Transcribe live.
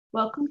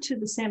Welcome to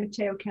the San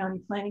Mateo County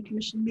Planning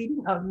Commission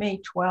meeting of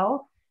May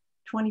 12,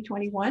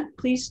 2021.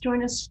 Please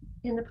join us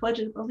in the Pledge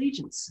of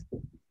Allegiance.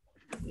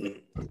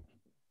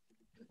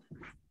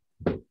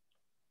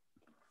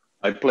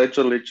 I pledge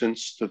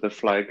allegiance to the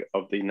flag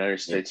of the United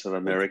States of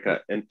America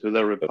and to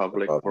the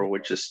republic for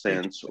which it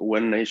stands,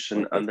 one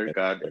nation under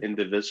God,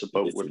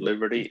 indivisible, with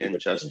liberty and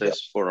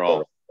justice for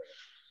all.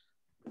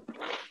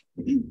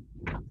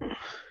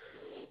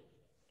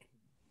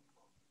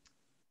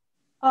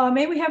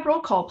 May we have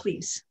roll call,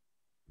 please?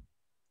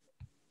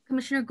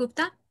 Commissioner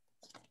Gupta?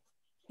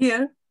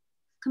 Here.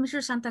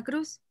 Commissioner Santa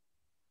Cruz?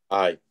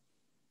 Aye.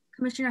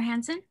 Commissioner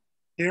Hansen?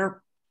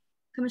 Here.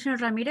 Commissioner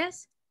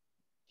Ramirez?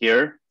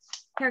 Here.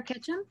 Chair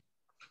Ketchum?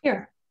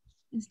 Here.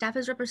 And staff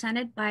is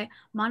represented by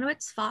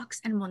Monowitz, Fox,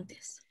 and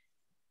Montes.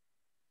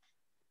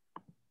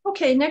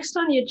 Okay, next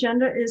on the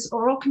agenda is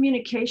oral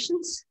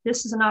communications.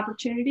 This is an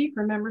opportunity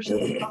for members of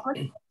the public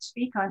to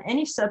speak on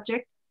any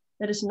subject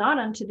that is not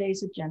on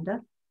today's agenda.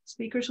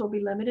 Speakers will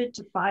be limited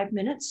to 5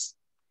 minutes.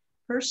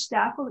 First,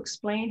 staff will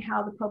explain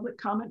how the public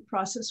comment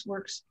process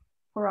works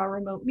for our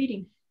remote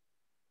meeting.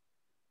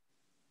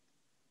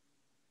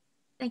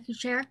 Thank you,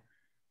 Chair.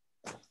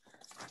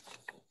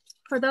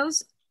 For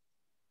those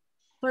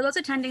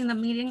attending the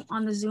meeting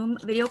on the Zoom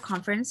video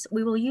conference,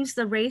 we will use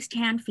the raised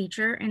hand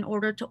feature in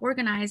order to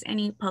organize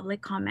any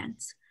public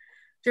comments.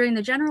 During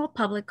the general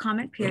public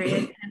comment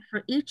period and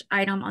for each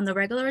item on the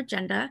regular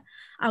agenda,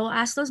 I will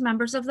ask those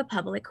members of the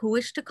public who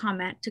wish to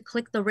comment to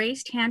click the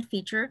raised hand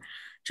feature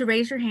to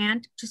raise your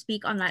hand to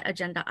speak on that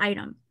agenda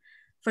item.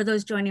 For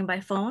those joining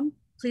by phone,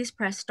 please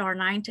press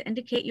 *9 to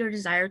indicate your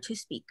desire to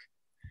speak.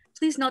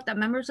 Please note that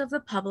members of the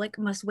public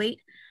must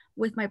wait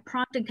with my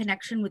prompt in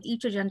connection with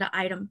each agenda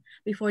item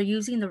before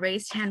using the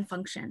raised hand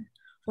function.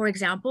 For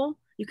example,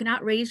 you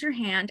cannot raise your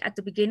hand at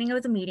the beginning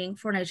of the meeting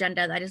for an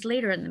agenda that is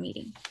later in the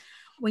meeting.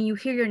 When you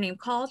hear your name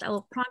called, I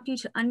will prompt you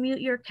to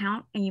unmute your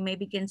account and you may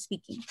begin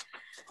speaking.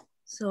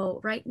 So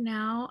right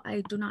now,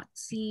 I do not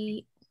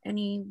see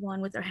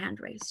anyone with their hand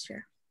raised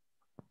here.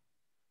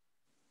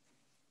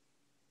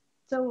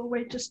 So we'll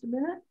wait just a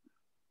minute.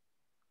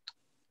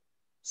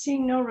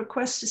 Seeing no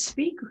requests to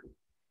speak,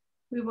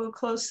 we will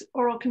close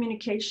oral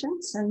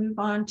communications and move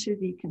on to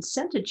the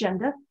consent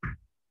agenda.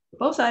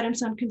 Both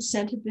items on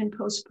consent have been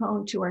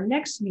postponed to our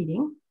next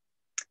meeting.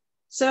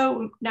 So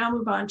we now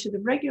move on to the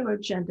regular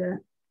agenda.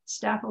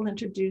 Staff will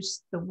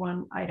introduce the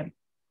one item.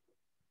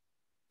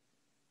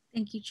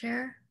 Thank you,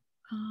 Chair.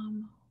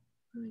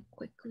 Really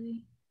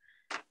quickly.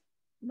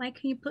 Mike,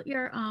 can you put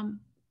your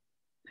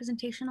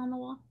presentation on the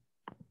wall?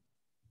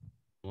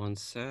 One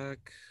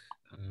sec.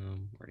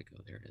 Where'd it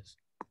go? There it is.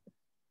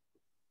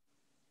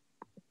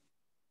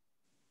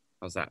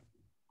 How's that?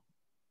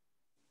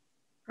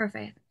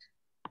 Perfect.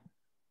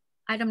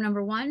 Item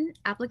number 1,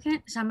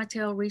 applicant San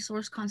Mateo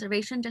Resource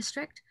Conservation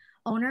District,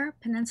 owner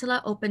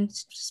Peninsula Open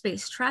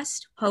Space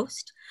Trust,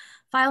 host,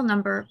 file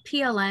number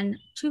PLN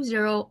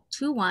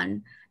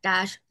 2021-00010.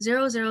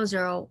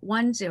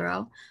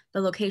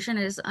 The location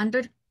is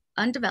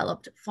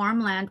undeveloped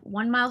farmland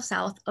 1 mile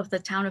south of the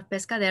town of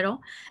Pescadero,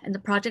 and the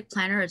project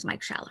planner is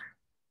Mike Schaller.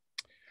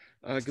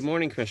 Good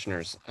morning,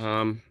 commissioners.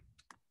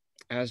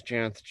 As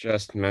Janeth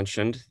just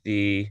mentioned,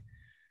 the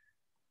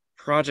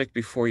project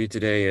before you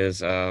today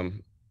is a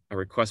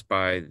request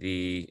by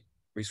the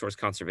Resource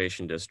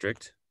Conservation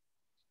District.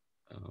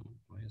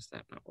 Why is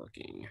that not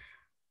working?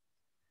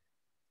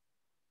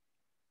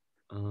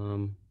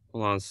 Hold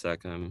on a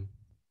second.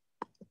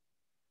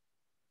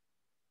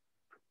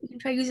 You can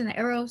try using the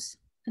arrows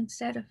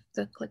instead if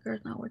the clicker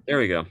is not working. There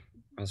we go.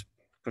 I was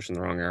pushing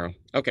the wrong arrow.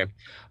 Okay.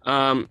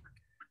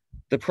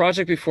 The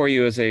project before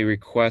you is a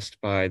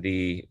request by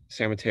the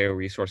San Mateo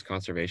Resource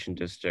Conservation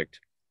District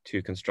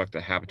to construct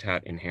a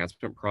habitat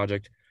enhancement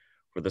project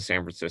for the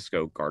San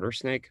Francisco garter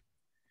snake.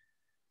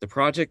 The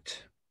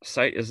project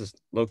site is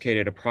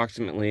located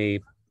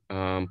approximately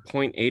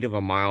 0.8 of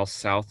a mile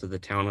south of the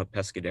town of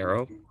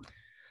Pescadero.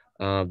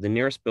 The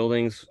nearest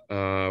buildings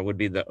would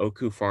be the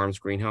Oku Farms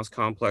greenhouse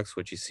complex,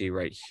 which you see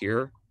right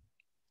here.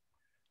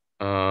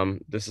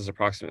 This is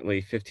approximately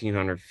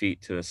 1,500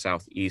 feet to the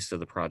southeast of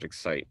the project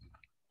site.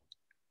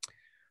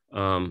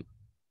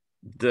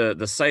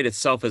 The site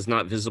itself is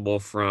not visible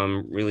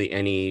from really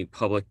any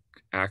public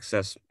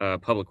access,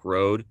 public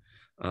road.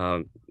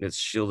 It's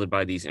shielded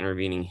by these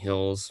intervening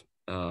hills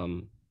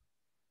to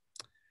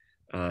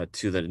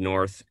the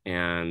north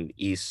and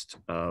east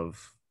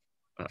of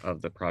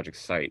the project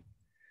site.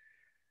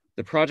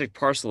 The project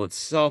parcel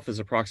itself is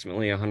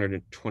approximately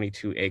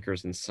 122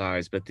 acres in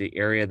size, but the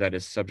area that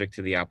is subject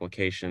to the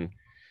application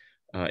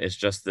is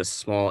just this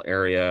small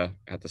area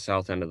at the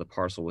south end of the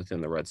parcel within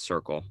the red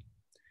circle.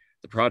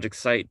 The project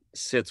site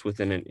sits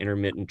within an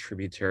intermittent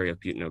tributary of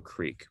Butano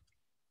Creek.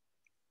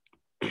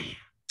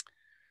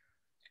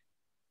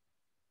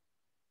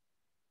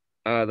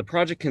 The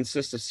project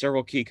consists of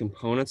several key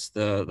components.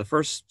 The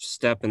first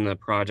step in the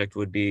project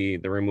would be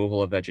the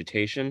removal of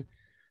vegetation.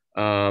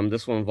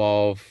 This will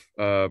involve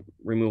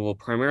removal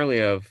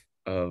primarily of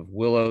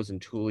willows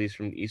and tules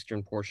from the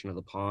eastern portion of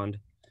the pond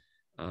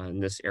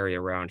in this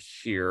area around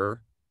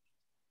here.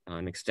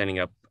 and extending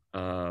up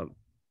to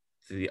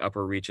the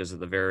upper reaches of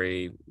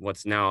the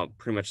what's now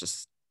pretty much a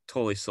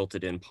totally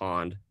silted in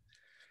pond,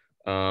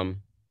 to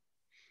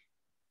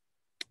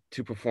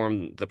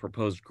perform the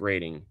proposed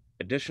grading.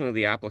 Additionally,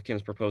 the applicant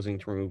is proposing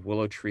to remove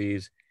willow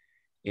trees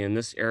in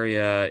this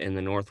area in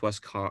the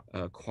northwest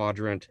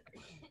quadrant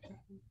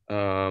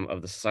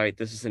of the site.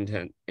 This is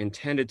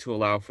intended to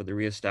allow for the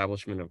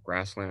reestablishment of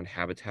grassland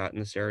habitat in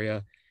this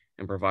area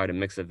and provide a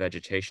mix of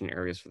vegetation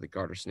areas for the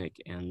garter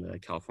snake and the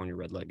California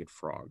red-legged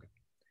frog.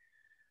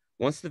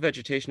 Once the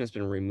vegetation has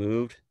been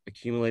removed,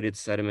 accumulated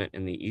sediment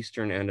in the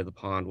eastern end of the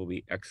pond will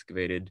be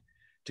excavated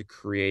to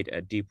create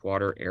a deep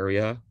water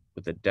area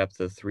with a depth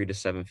of 3 to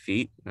 7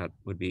 feet. That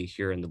would be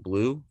here in the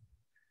blue,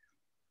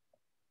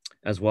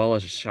 as well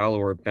as a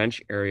shallower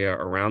bench area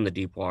around the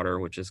deep water,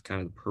 which is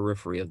kind of the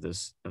periphery of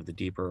the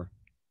deeper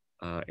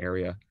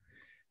area.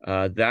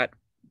 That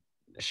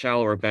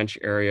shallower bench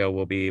area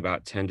will be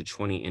about 10 to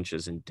 20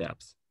 inches in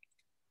depth.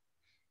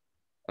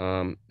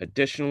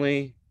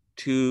 Additionally,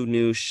 2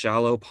 new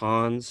shallow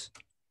ponds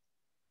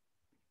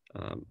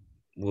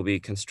will be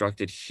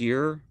constructed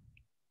here.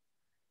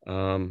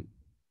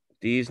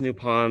 These new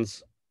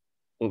ponds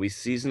will be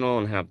seasonal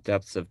and have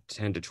depths of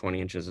 10 to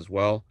 20 inches as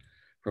well,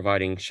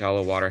 providing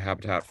shallow water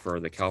habitat for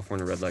the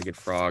California red-legged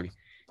frog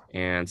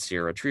and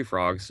Sierra tree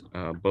frogs,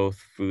 both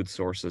food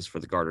sources for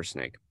the garter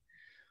snake.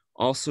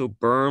 Also,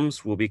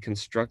 berms will be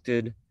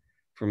constructed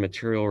from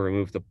material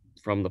removed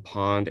from the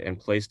pond and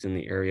placed in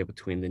the area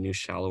between the new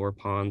shallower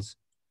ponds.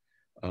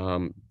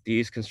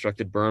 These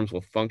constructed berms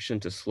will function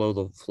to slow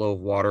the flow of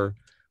water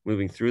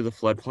moving through the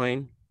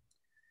floodplain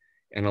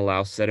and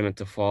allow sediment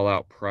to fall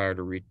out prior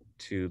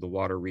to the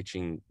water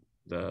reaching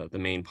the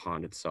main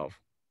pond itself.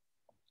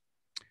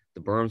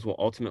 The berms will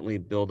ultimately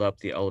build up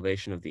the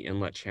elevation of the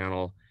inlet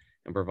channel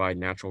and provide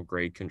natural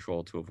grade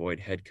control to avoid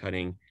head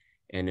cutting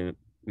and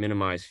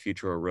minimize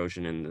future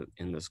erosion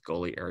in this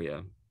gully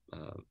area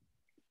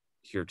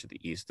here to the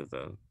east of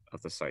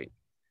the site.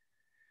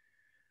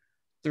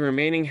 The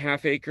remaining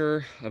 ½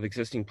 acre of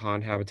existing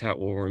pond habitat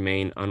will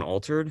remain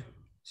unaltered.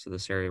 So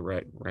this area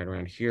right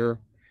around here,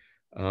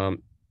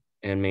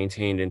 and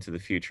maintained into the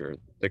future.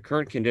 The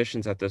current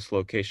conditions at this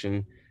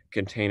location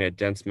contain a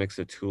dense mix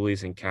of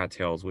tules and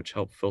cattails, which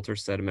help filter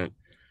sediment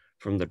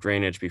from the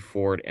drainage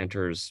before it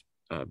enters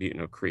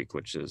Butano Creek,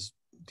 which is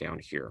down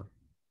here.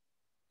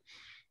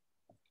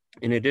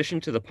 In addition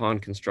to the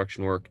pond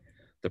construction work,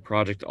 the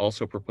project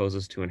also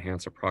proposes to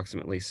enhance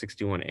approximately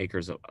 61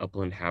 acres of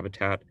upland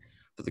habitat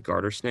for the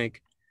garter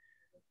snake.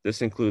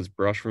 This includes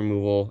brush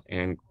removal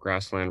and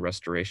grassland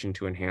restoration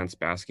to enhance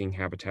basking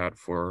habitat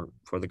for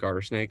the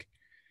garter snake.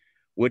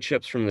 Wood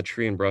chips from the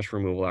tree and brush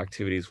removal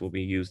activities will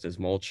be used as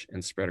mulch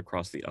and spread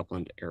across the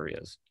upland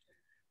areas.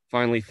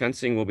 Finally,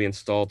 fencing will be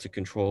installed to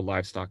control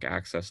livestock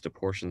access to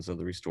portions of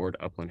the restored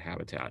upland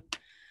habitat.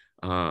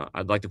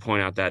 I'd like to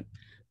point out that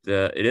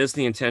it is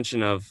the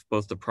intention of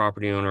both the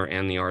property owner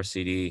and the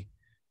RCD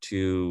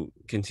to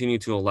continue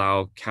to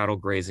allow cattle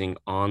grazing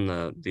on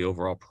the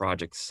overall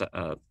project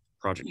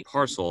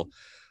parcel,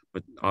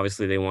 but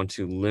obviously they want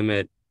to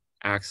limit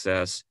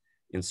access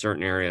in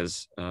certain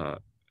areas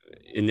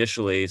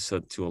initially, so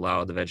to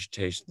allow the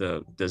vegetation,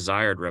 the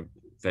desired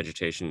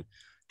vegetation,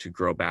 to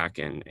grow back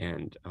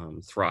and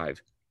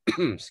thrive.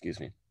 Excuse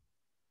me.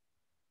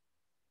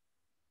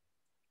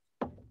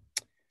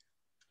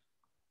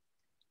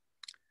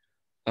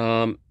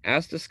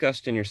 As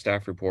discussed in your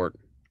staff report,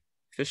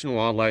 Fish and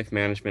Wildlife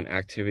Management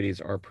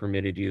activities are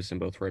permitted use in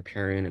both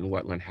riparian and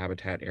wetland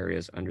habitat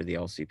areas under the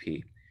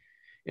LCP.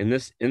 In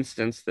this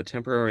instance, the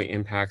temporary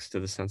impacts to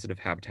the sensitive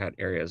habitat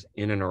areas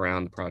in and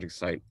around the project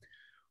site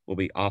will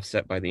be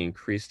offset by the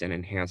increased and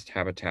enhanced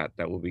habitat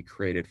that will be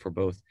created for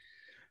both,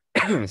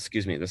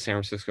 excuse me, the San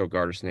Francisco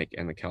garter snake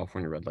and the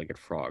California red-legged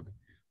frog,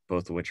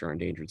 both of which are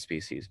endangered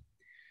species.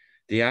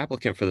 The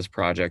applicant for this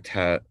project,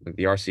 the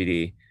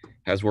RCD,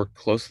 has worked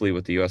closely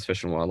with the U.S.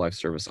 Fish and Wildlife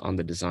Service on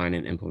the design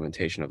and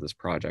implementation of this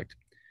project.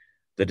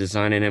 The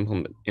design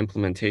and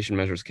implementation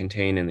measures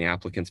contained in the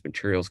applicant's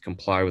materials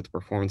comply with the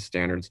performance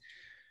standards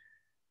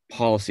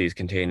policies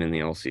contained in the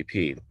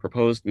LCP.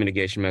 Proposed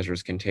mitigation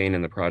measures contained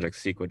in the project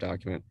CEQA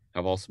document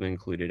have also been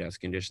included as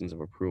conditions of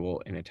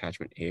approval in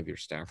attachment A of your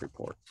staff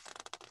report.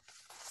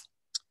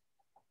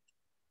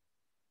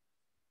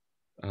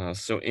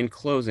 So in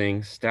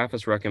closing, staff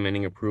is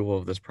recommending approval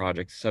of this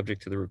project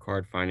subject to the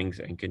required findings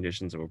and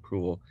conditions of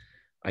approval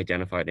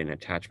identified in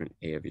attachment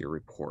A of your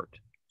report.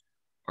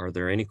 Are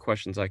there any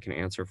questions I can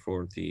answer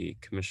for the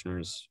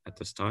commissioners at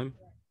this time?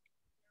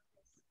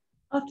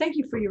 Thank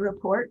you for your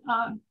report.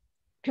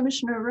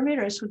 Commissioner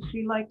Ramirez, would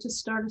you like to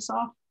start us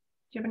off? Do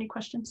you have any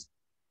questions?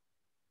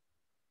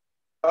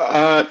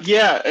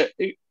 Yeah,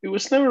 it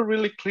was never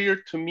really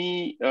clear to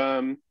me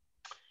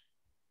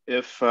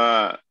if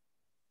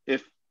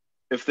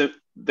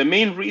the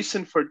main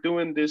reason for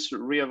doing this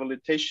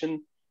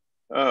rehabilitation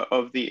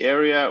of the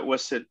area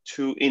was it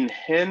to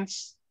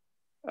enhance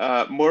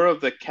more of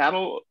the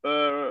cattle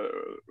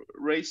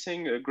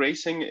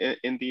grazing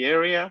in the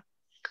area,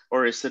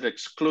 or is it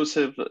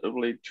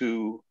exclusively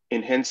to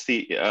enhance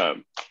the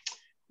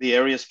the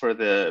areas for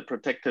the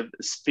protected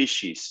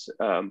species,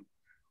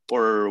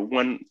 or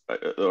one,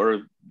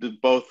 or the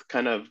both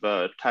kind of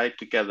tied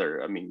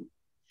together? I mean,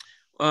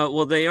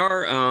 well, they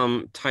are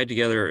tied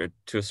together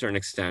to a certain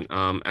extent.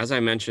 As I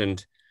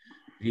mentioned,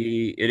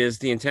 it is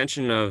the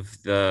intention of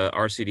the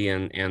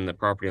RCD and the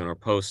property owner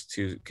post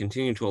to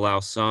continue to allow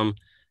some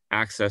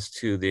access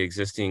to the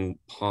existing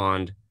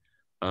pond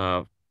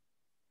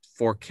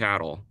for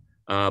cattle.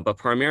 But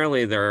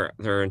primarily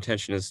their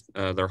intention is,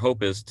 their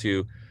hope is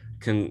to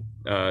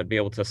be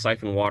able to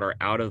siphon water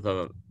out of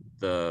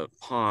the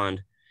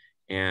pond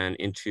and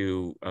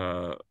into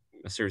a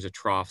series of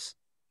troughs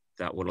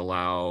that would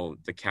allow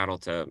the cattle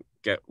to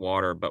get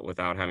water, but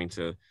without having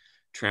to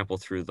trample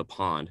through the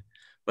pond.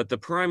 But the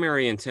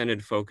primary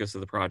intended focus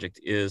of the project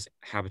is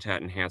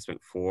habitat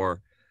enhancement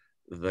for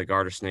the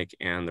garter snake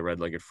and the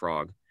red-legged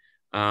frog.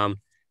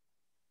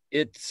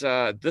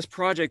 This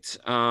project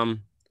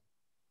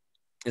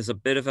is a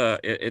bit of a,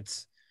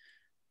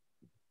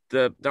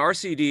 the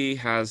RCD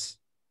has,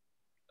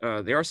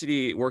 the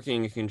RCD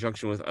working in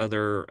conjunction with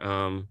other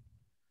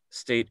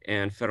state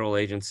and federal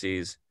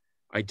agencies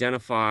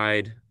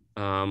identified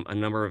a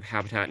number of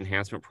habitat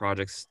enhancement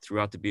projects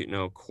throughout the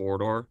Butno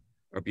corridor,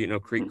 or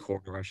Butno Creek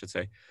corridor, I should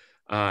say,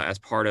 as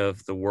part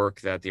of the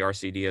work that the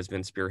RCD has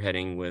been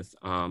spearheading with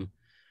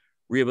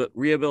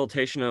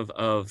rehabilitation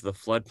of the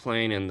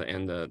floodplain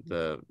and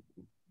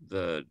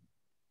the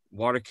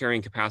water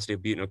carrying capacity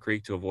of Butno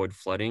Creek to avoid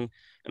flooding,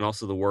 and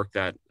also the work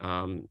that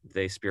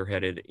they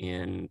spearheaded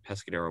in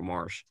Pescadero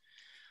Marsh.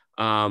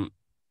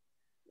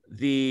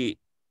 The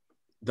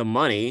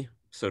money,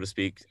 so to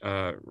speak,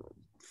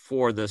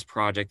 for this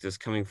project is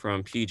coming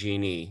from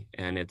PG&E,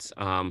 and it's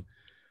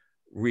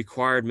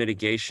required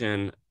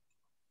mitigation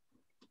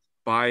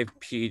by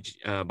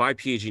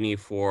PG&E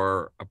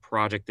for a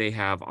project they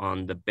have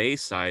on the bay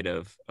side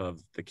of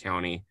the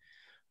county,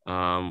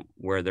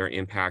 where they're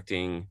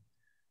impacting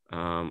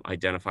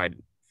identified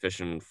fish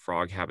and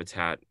frog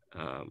habitat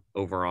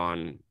over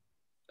on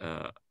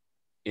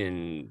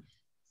in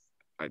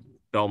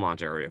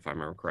Belmont area, if I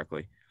remember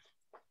correctly.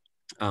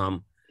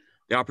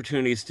 The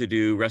opportunities to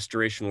do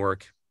restoration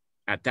work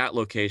at that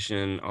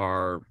location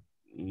are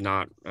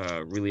not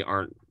really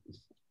aren't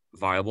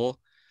viable.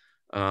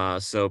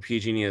 So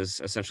PG&E is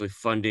essentially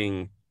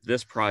funding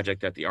this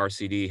project that the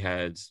RCD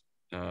has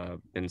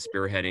been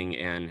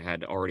spearheading and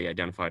had already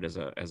identified as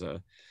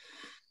an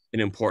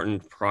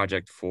important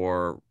project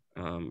for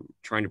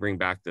trying to bring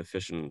back the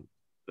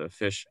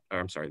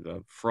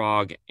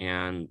frog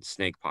and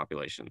snake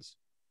populations.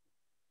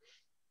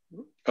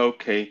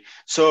 Okay,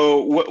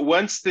 so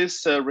once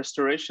this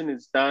restoration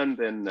is done,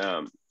 then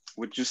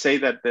would you say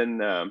that then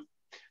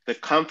the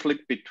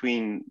conflict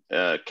between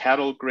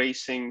cattle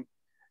grazing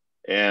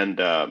and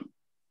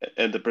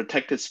the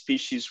protected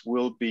species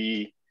will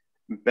be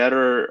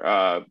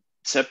better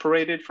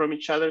separated from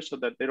each other so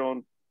that they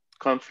don't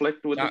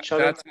conflict with each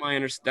other?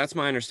 That's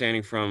my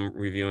understanding from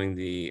reviewing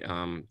the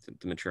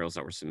materials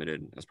that were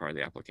submitted as part of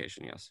the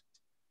application. Yes,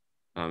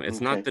 it's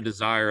Okay. not the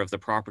desire of the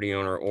property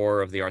owner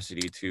or of the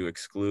RCD to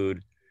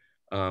exclude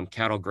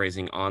cattle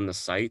grazing on the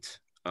site,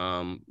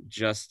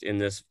 just in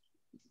this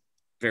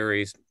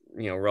very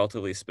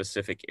relatively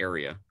specific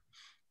area.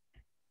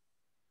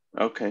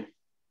 Okay.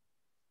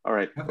 All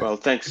right. Well,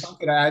 thanks. If I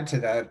could add to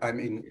that, I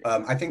mean,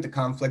 I think the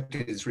conflict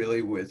is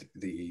really with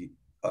the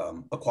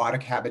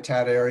aquatic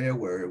habitat area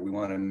where we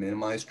want to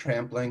minimize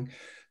trampling.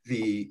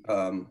 The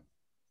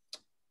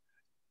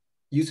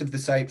use of the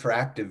site for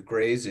active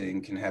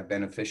grazing can have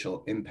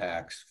beneficial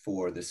impacts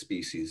for the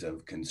species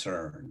of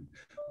concern,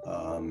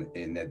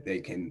 in that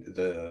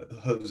the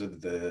hooves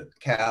of the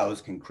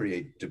cows can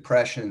create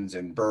depressions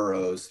and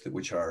burrows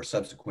which are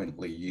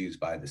subsequently used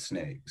by the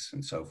snakes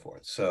and so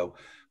forth. So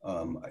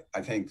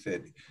I think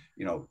that,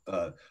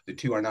 the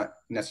two are not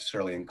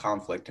necessarily in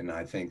conflict, and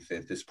I think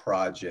that this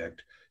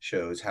project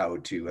shows how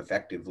to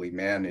effectively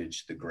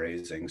manage the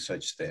grazing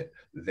such that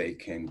they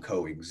can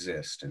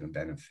coexist in a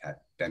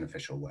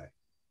beneficial way.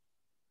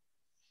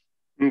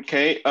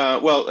 Okay,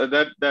 well,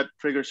 that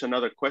triggers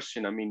another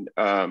question. I mean,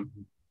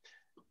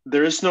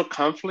 there is no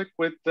conflict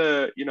with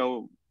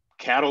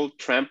cattle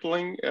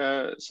trampling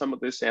some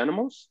of these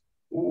animals?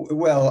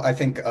 Well, I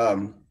think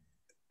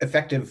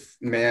effective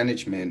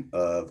management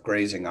of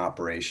grazing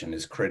operation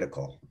is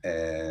critical,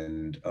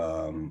 and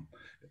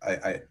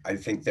I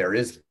think there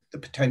is the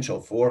potential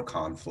for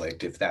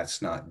conflict if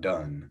that's not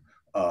done.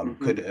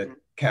 Could a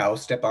cow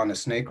step on a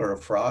snake or a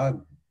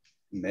frog?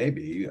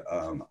 Maybe.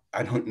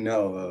 I don't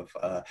know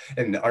of,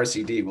 and the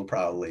RCD will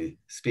probably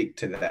speak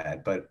to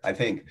that, but I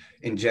think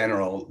in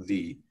general,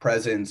 the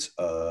presence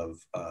of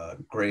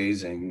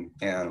grazing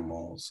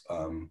animals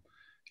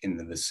in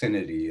the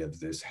vicinity of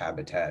this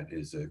habitat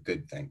is a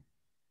good thing.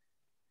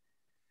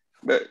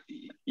 But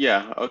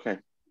yeah, okay.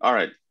 All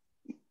right.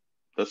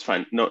 That's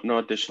fine. No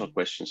additional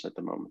questions at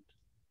the moment.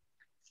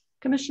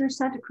 Commissioner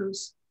Santa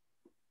Cruz.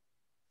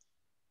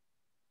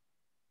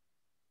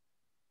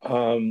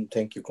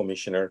 Thank you,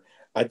 Commissioner.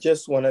 I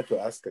just wanted to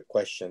ask a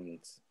question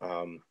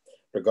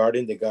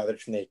regarding the garter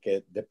snake.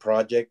 The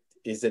project,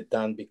 is it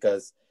done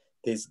because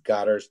these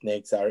garter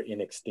snakes are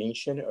in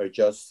extinction, or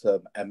just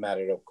a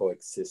matter of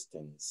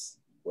coexistence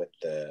with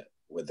the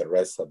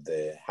rest of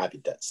the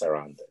habitats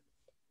around it?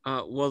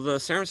 Well, the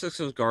San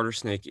Francisco garter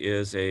snake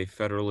is a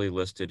federally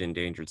listed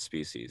endangered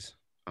species,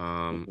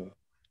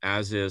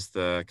 as is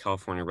the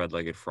California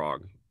red-legged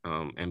frog.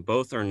 And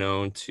both are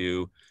known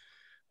to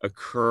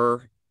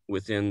occur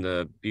within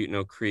the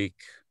Butno Creek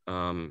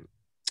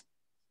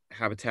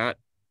habitat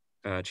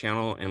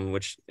channel,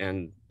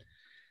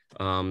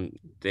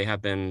 they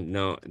have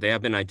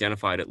been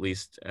identified, at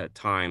least at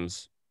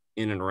times,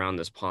 in and around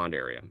this pond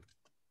area.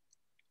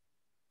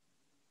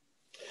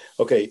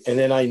 Okay, and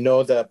then I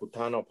know that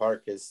Botano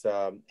Park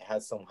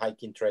has some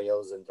hiking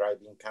trails and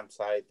driving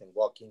campsite and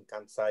walking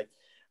campsite.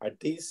 Are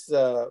these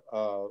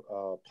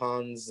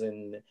ponds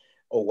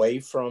away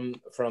from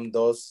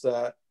those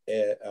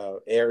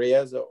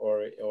areas,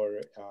 or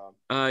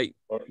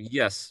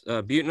yes,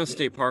 Butno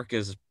State Park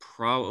is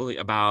probably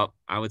about,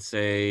 I would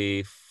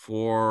say,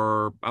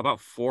 about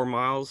 4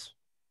 miles,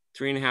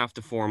 3.5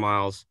 to 4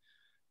 miles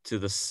to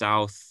the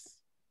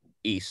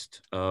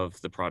southeast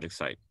of the project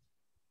site.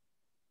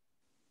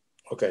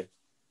 Okay,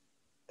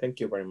 thank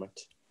you very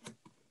much.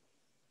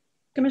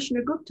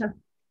 Commissioner Gupta.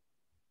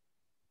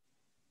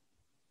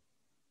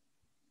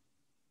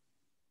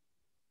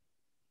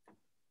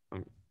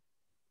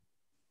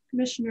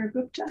 Commissioner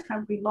Gupta,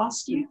 have we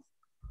lost you?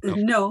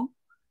 No,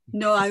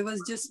 I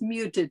was just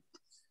muted.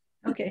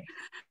 Okay.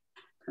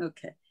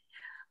 Okay.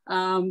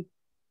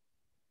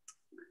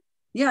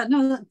 Yeah,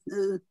 no,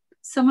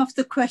 some of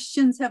the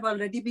questions have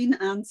already been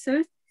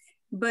answered,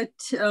 but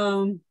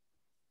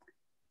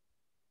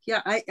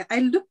yeah, I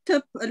looked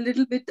up a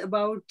little bit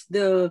about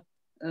the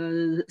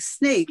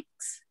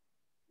snakes.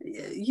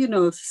 You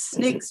know,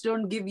 snakes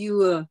don't give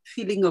you a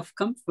feeling of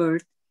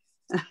comfort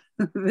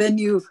when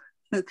you,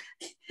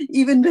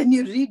 even when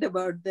you read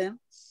about them.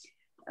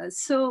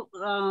 So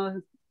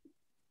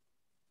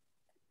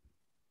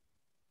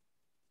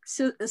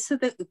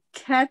the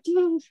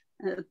cattle,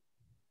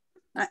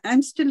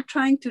 I'm still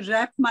trying to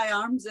wrap my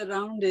arms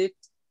around it,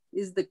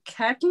 is the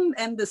cattle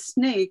and the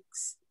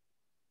snakes,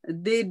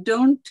 they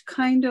don't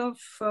kind of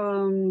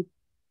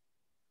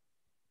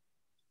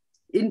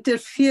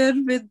interfere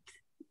with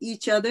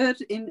each other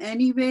in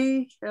any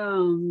way,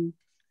 and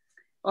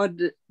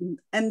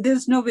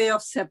there's no way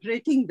of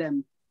separating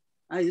them,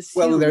 I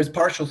assume. Well, there's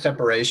partial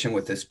separation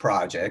with this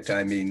project.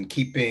 I mean,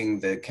 keeping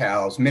the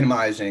cows,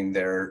 minimizing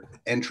their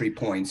entry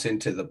points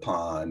into the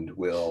pond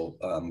will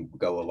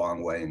go a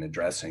long way in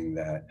addressing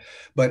that.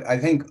 But I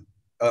think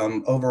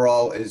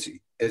overall,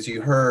 as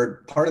you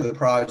heard, part of the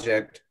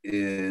project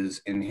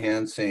is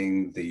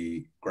enhancing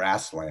the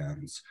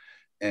grasslands,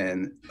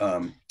 and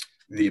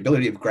the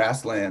ability of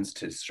grasslands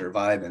to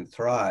survive and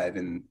thrive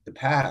in the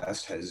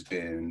past has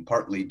been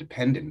partly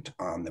dependent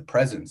on the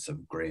presence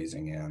of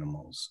grazing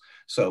animals.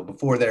 So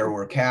before there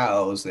were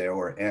cows, there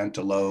were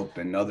antelope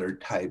and other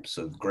types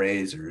of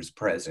grazers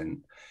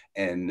present,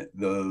 and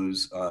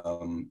those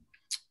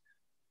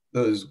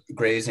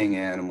grazing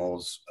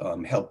animals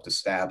helped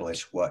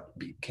establish what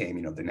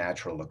became, the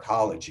natural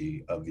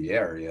ecology of the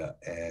area.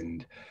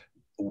 And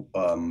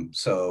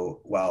so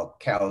while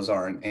cows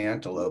aren't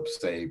antelopes,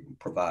 they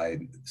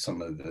provide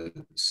some of the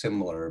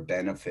similar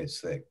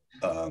benefits that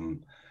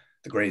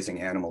the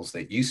grazing animals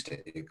that used to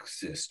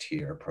exist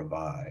here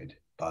provide,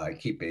 by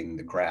keeping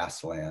the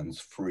grasslands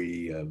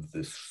free of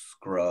the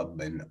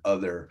scrub and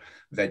other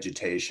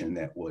vegetation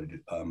that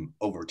would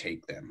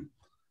overtake them,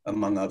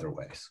 among other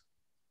ways.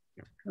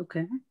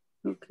 Okay.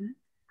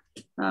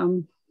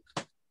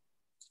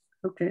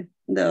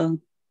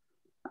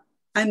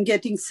 I'm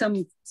getting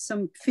some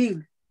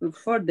feel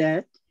for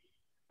that.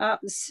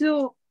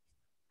 So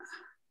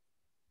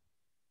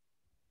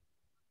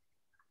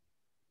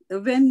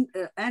when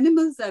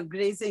animals are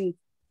grazing,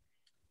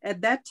 at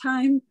that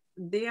time,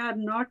 they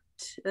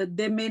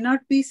may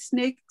not be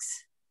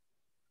snakes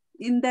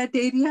in that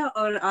area,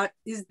 or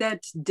is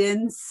that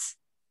dense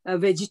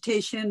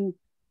vegetation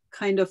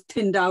kind of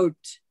thinned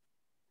out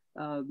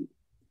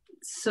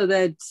so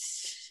that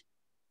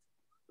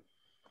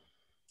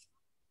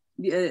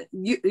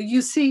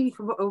you see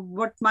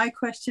what my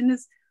question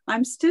is?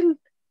 I'm still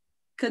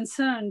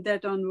concerned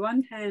that on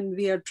one hand,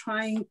 we are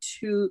trying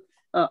to,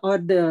 or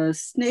the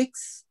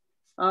snakes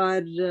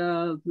are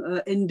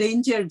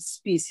endangered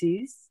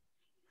species.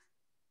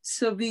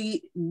 So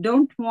we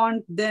don't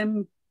want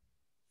them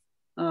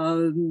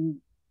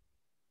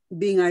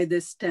being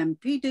either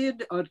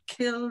stampeded or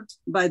killed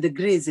by the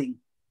grazing.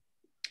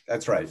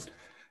 That's right.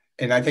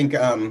 And I think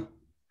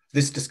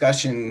this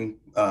discussion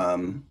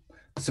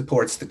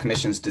supports the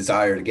Commission's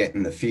desire to get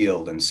in the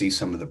field and see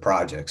some of the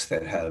projects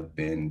that have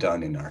been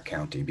done in our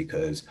county,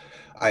 because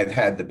I've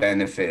had the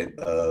benefit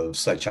of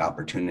such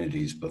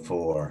opportunities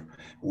before,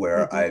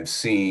 where I've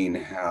seen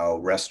how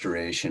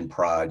restoration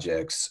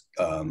projects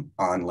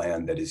on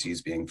land that is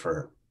used being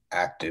for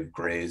active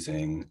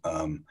grazing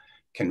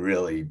can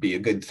really be a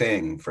good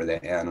thing for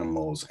the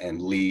animals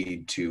and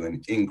lead to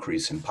an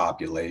increase in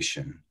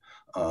population.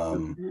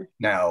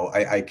 Now,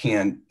 I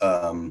can't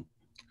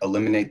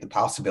eliminate the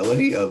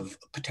possibility of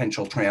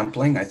potential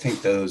trampling. I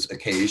think those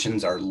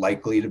occasions are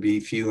likely to be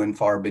few and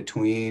far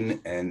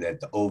between, and that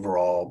the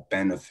overall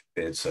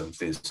benefits of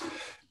this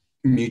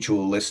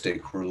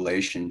mutualistic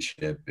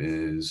relationship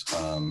is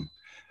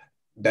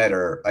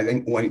better. I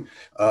think when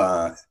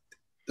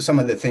some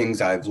of the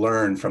things I've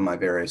learned from my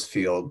various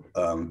field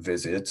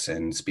visits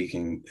and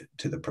speaking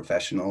to the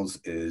professionals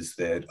is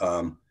that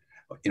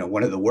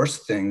one of the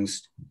worst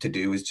things to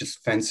do is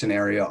just fence an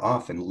area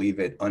off and leave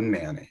it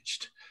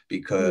unmanaged,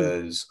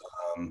 because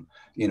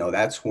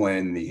that's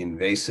when the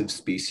invasive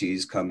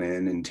species come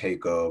in and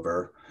take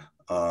over.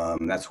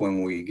 That's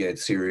when we get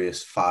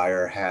serious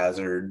fire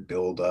hazard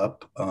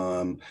buildup.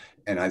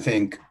 And I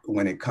think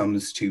when it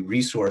comes to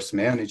resource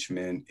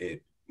management,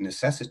 it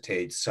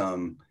necessitates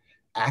some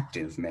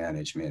active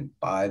management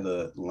by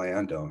the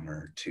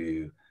landowner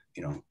to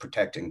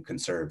protect and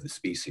conserve the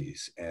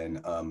species.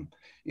 And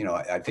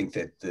I think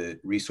that the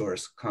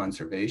Resource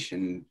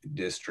Conservation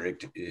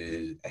District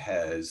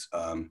has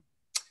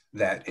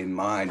that in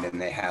mind,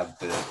 and they have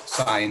the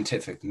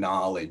scientific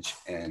knowledge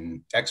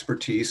and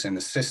expertise and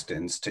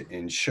assistance to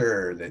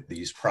ensure that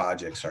these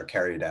projects are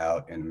carried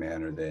out in a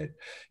manner that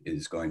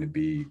is going to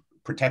be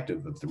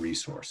protective of the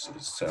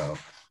resources. So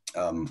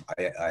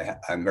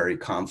I'm very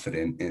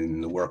confident in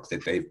the work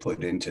that they've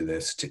put into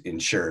this to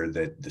ensure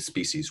that the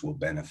species will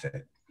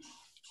benefit.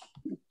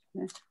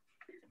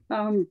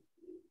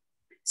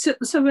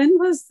 So when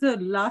was the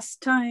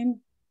last time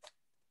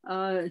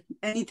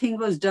anything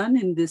was done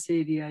in this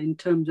area in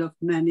terms of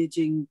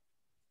managing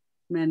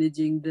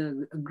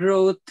the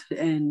growth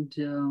and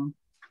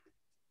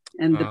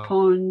the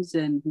ponds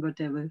and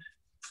whatever?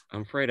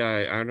 I'm afraid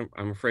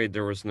I'm afraid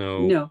there was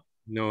no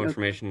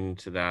information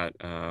to that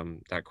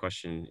that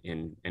question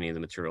in any of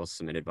the materials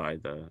submitted by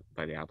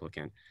the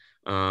applicant.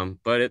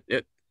 But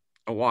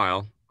a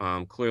while.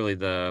 Clearly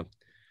the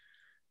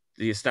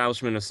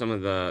establishment of some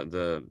of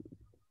the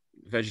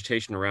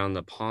vegetation around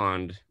the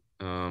pond,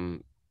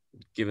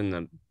 given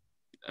the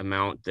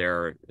amount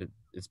there,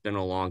 it's been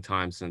a long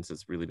time since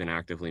it's really been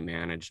actively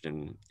managed,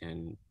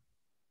 and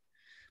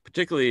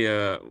particularly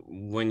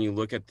when you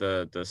look at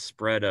the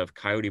spread of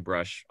coyote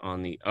brush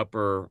on the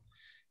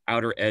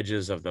outer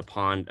edges of the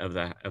pond of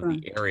the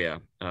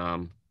area,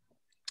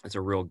 it's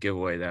a real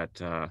giveaway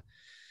that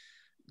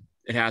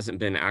it hasn't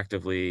been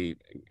actively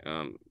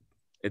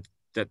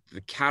that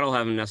the cattle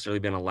haven't necessarily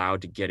been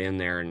allowed to get in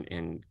there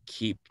and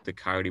keep the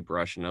coyote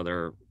brush and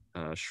other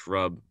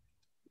shrub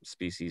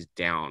species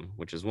down,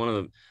 which is one of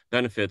the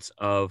benefits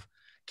of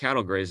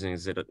cattle grazing,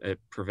 is that it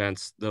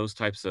prevents those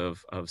types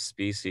of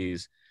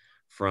species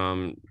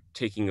from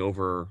taking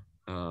over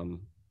the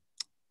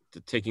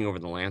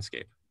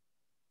landscape.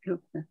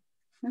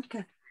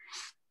 Okay.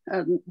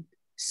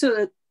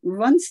 So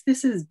once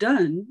this is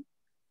done,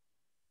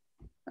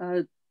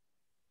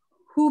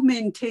 who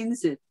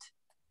maintains it?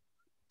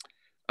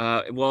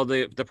 Well,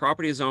 the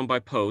property is owned by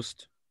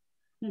Post,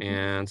 Mm-hmm.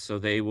 and so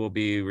they will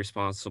be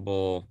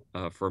responsible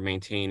for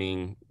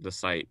maintaining the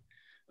site.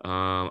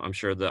 I'm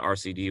sure the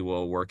RCD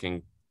will work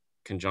in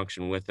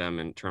conjunction with them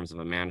in terms of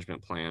a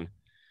management plan,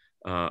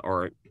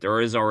 or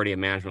there is already a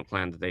management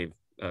plan that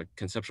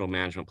conceptual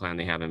management plan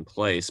they have in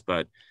place,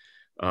 but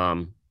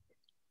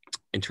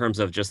in terms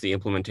of just the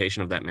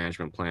implementation of that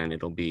management plan,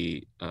 it'll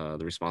be the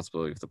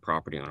responsibility of the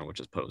property owner, which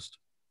is Post.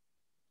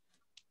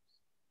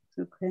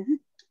 Okay.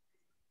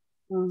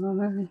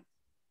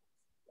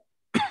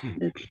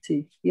 Let's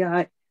see.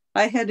 Yeah,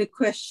 I had a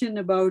question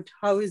about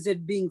how is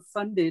it being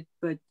funded,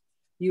 but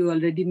you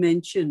already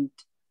mentioned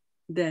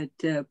that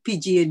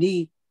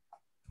PG&E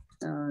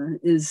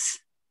is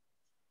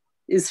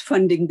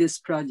funding this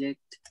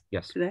project.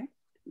 Yes. Correct?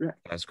 Right.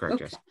 That's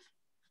correct. Okay. Yes.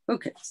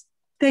 Okay.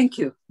 Thank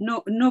you.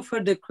 No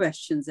further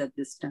questions at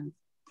this time.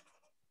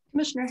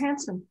 Commissioner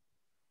Hanson.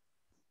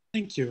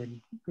 Thank you,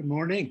 and good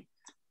morning.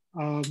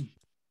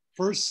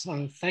 First,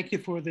 thank you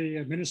for the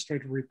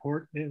administrative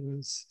report. It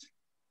was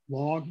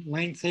long,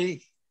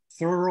 lengthy,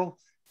 thorough,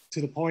 to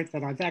the point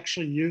that I've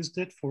actually used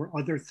it for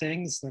other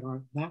things that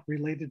are not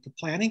related to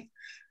planning.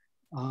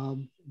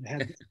 It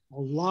had a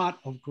lot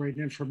of great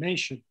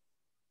information.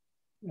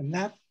 And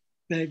that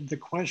begged the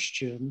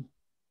question,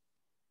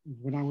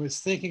 when I was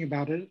thinking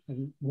about it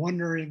and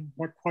wondering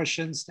what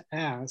questions to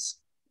ask,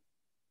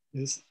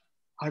 is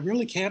I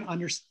really can't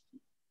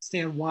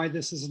understand why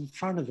this is in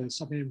front of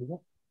us. I mean,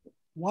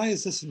 why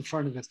is this in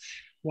front of us?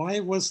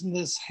 Why wasn't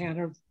this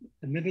handled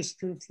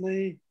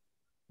administratively?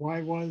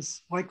 Why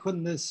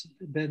couldn't this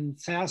have been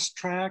fast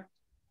tracked?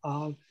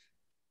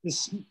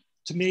 This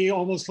to me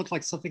almost looked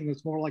like something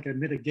that's more like a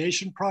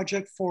mitigation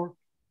project for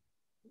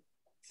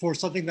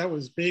something that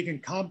was big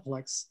and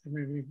complex. I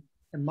mean,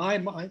 in my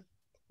mind,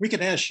 we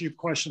can ask you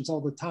questions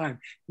all the time.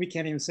 We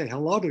can't even say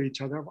hello to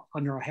each other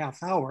under a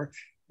half hour.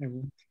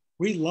 And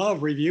we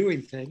love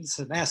reviewing things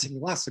and asking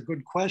lots of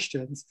good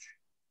questions.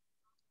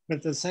 But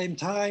at the same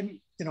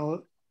time, I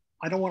don't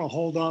want to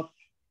hold up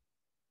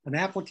an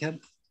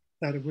applicant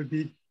that it would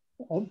be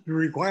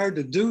required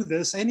to do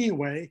this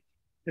anyway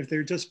if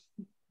they're just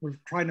were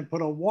trying to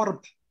put a water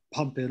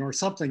pump in or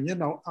something.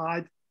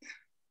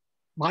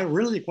 my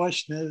really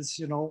question is,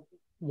 you know,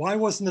 why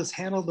wasn't this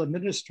handled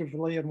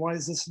administratively, and why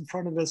is this in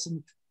front of us?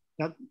 And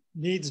that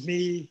needs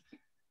me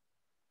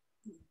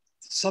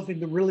something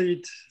to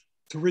really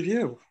to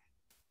review.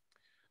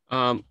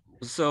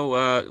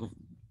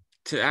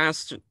 To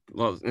ask,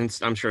 well, and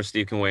I'm sure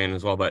Steve can weigh in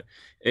as well, but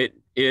it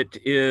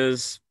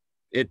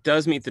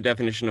does meet the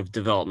definition of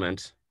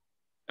development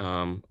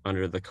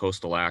under the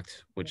Coastal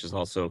Act, which is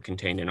also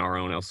contained in our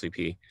own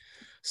LCP.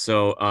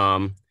 So,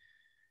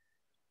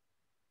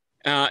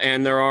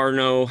 and there are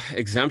no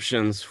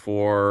exemptions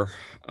for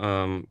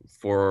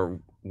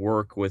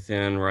work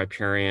within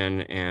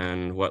riparian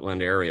and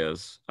wetland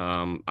areas.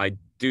 I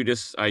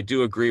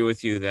do agree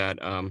with you that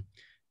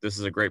this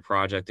is a great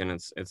project, and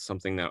it's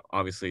something that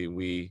obviously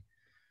we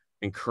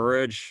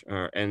encourage,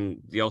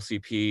 and the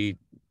LCP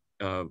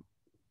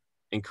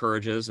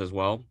encourages as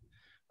well.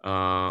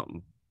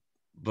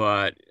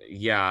 But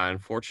yeah,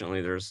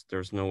 unfortunately,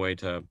 there's no way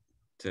to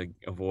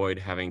avoid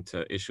having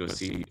to issue a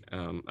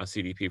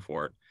CDP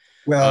for it.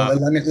 Well,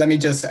 let me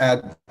just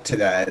add to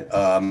that.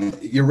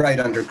 You're right,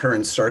 under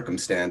current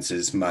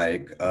circumstances,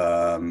 Mike.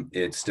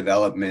 It's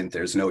development,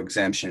 there's no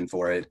exemption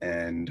for it.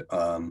 And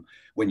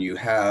when you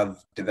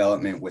have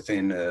development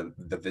within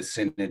the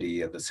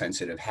vicinity of a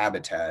sensitive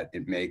habitat,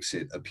 it makes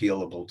it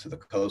appealable to the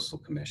Coastal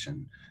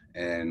Commission.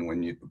 And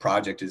when the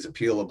project is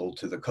appealable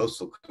to the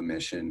Coastal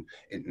Commission,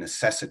 it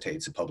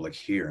necessitates a public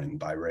hearing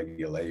by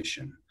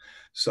regulation.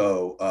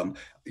 So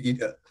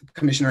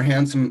Commissioner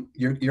Hanson,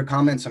 your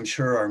comments, I'm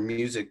sure, are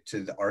music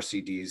to the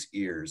RCD's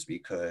ears,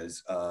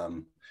 because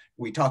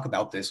we talk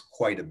about this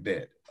quite a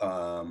bit.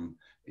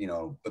 You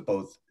know, but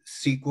both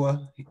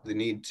CEQA, the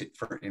need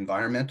for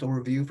environmental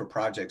review for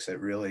projects that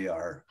really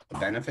are a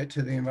benefit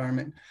to the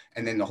environment,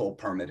 and then the whole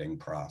permitting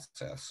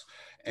process.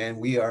 And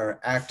we are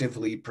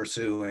actively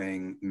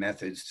pursuing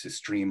methods to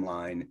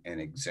streamline and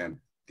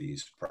exempt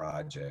these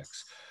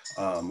projects.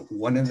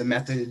 One of the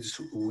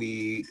methods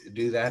we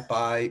do that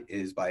by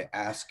is by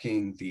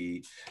asking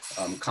the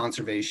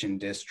conservation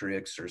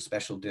districts or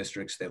special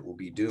districts that will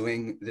be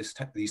doing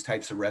these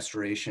types of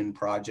restoration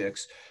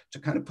projects to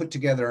kind of put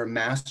together a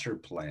master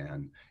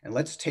plan. And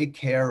let's take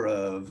care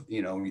of,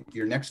 you know,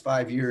 your next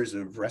 5 years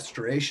of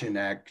restoration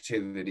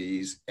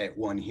activities at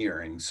one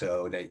hearing,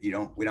 so that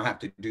we don't have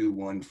to do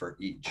one for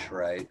each,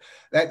 right?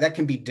 That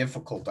can be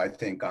difficult, I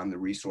think, on the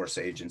resource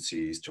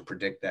agencies to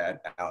predict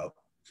that out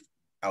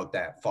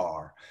that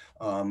far,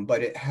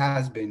 but it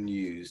has been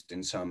used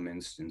in some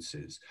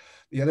instances.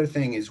 The other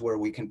thing is where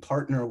we can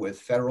partner with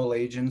federal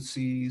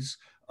agencies.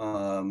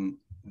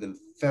 The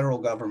federal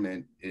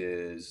government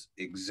is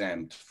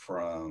exempt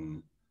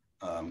from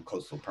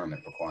coastal permit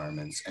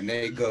requirements, and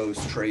they go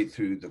straight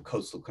through the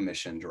Coastal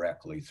Commission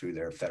directly through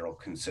their federal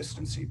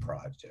consistency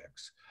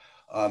projects.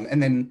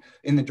 And then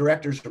in the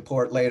director's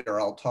report later,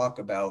 I'll talk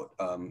about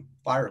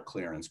fire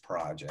clearance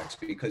projects,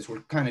 because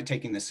we're kind of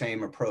taking the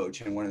same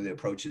approach. And one of the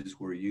approaches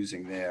we're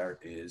using there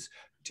is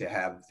to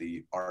have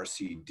the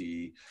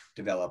RCD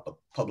develop a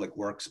public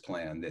works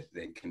plan that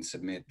they can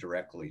submit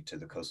directly to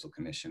the Coastal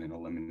Commission and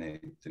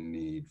eliminate the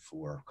need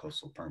for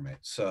coastal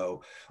permits.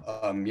 So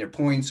your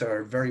points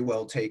are very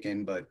well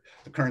taken, but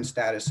the current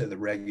status of the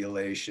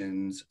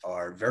regulations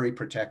are very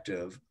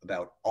protective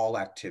about all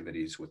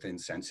activities within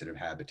sensitive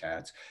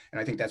habitats. And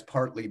I think that's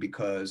partly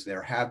because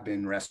there have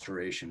been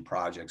restoration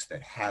projects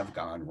that have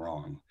gone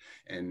wrong,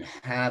 and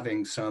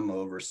having some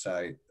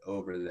oversight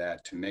over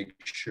that to make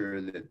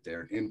sure that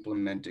they're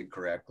implemented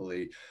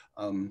correctly,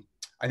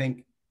 I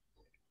think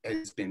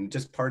has been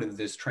just part of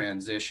this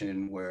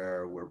transition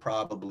where we're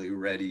probably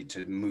ready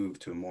to move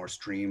to a more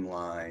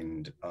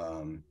streamlined,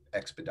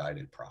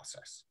 expedited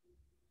process.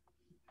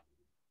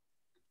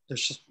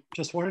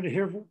 Just wanted to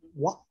hear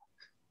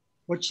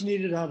what you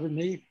needed out of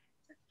me.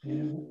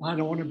 And I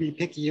don't want to be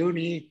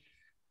picky-uni,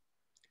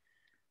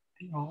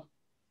 you know,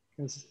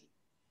 because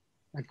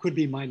that could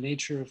be my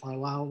nature if I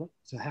allow it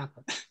to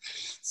happen.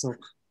 So,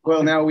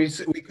 well, now we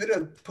could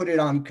have put it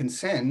on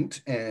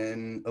consent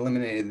and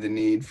eliminated the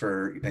need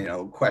for, you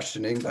know,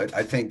 questioning. But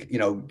I think, you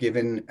know,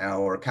 given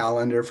our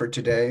calendar for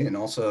today, and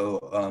also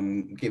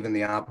given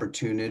the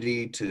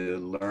opportunity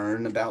to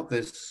learn about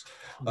this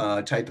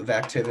type of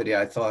activity,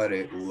 I thought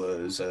it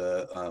was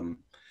a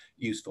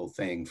useful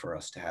thing for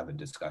us to have a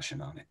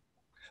discussion on it.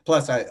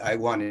 Plus, I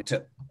wanted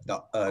to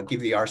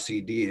give the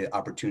RCD the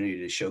opportunity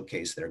to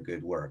showcase their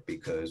good work,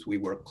 because we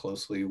work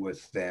closely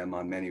with them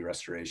on many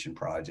restoration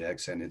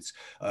projects, and it's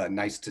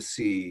nice to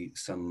see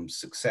some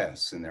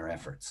success in their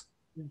efforts.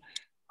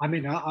 I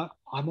mean,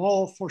 I'm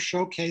all for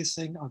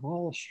showcasing. I'm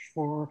all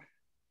for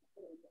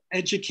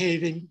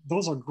educating.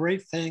 Those are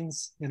great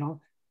things, you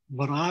know.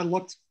 But I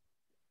looked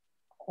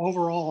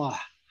overall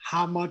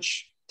how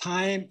much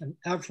time and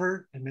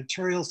effort and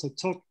materials it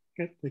took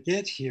to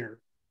get here.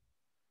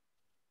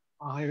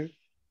 I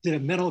did a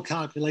mental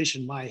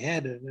calculation in my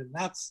head, and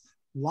that's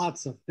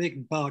lots of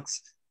big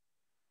bucks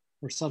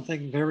for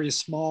something very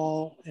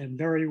small and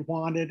very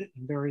wanted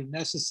and very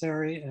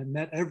necessary, and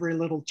met every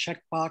little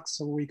checkbox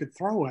so we could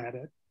throw at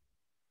it.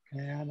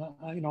 And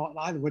you know,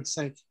 I would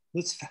say,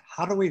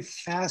 how do we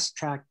fast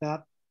track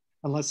that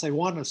unless they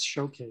want to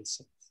showcase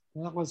it.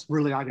 And that was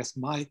really, I guess,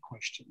 my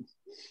question.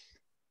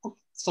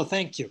 So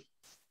thank you.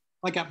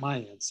 I got my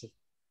answer.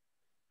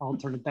 I'll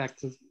turn it back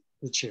to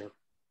the chair.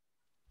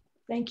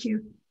 Thank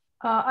you.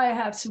 I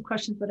have some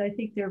questions, but I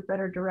think they're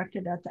better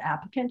directed at the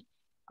applicant.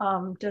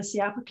 Does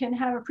the applicant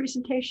have a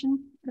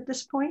presentation at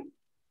this point?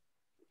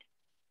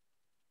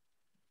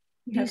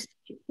 You have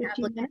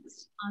 15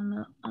 minutes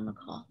on the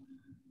call.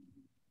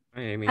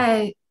 Hi, Amy.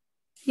 Hi.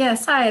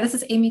 Yes, hi, this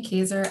is Amy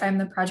Kaiser. I'm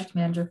the project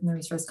manager from the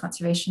Resource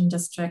Conservation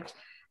District.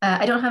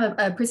 I don't have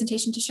a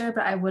presentation to share,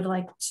 but I would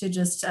like to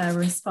just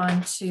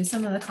respond to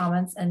some of the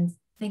comments, and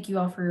thank you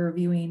all for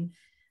reviewing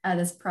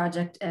this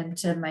project, and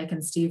to Mike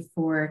and Steve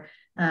for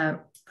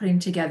putting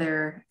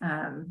together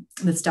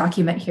this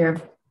document here.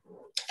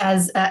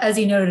 As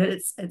you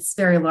noted, it's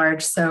very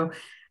large, so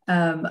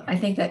I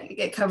think that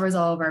it covers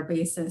all of our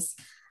bases.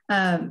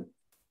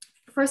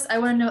 First, I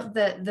want to note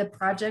that the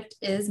project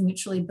is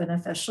mutually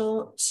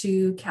beneficial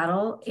to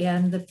cattle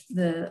and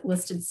the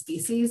listed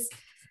species.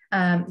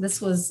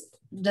 This was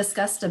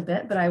discussed a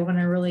bit, but I want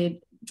to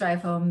really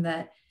drive home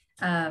that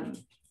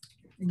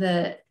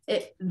the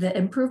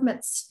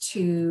improvements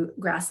to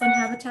grassland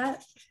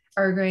habitat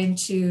are going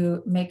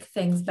to make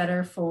things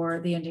better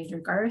for the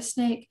endangered garter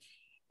snake.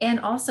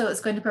 And also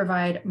it's going to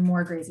provide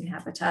more grazing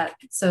habitat,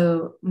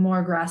 so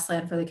more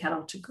grassland for the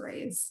cattle to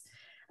graze.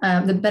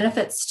 The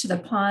benefits to the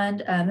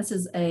pond, this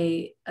is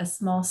a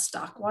small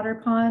stockwater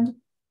pond,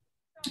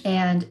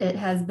 and it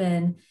has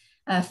been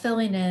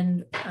filling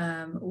in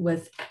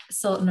with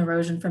silt and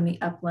erosion from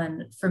the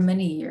upland for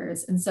many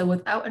years. And so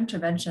without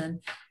intervention,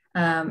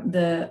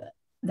 the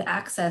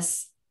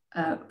access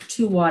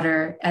to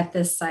water at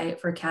this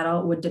site for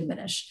cattle would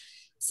diminish.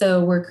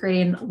 So we're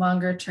creating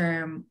longer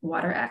term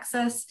water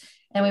access,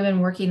 and we've been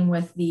working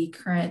with the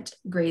current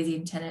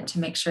grazing tenant to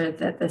make sure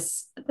that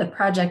the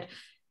project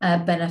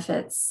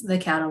benefits the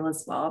cattle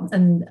as well.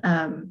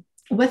 And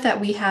with that,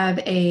 we have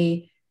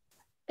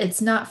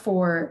it's not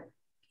for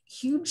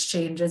huge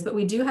changes, but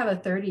we do have a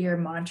 30-year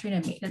monitoring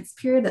and maintenance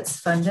period that's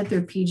funded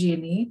through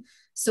PG&E.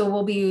 So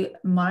we'll be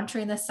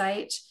monitoring the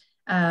site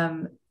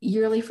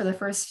yearly for the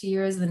first few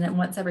years, and then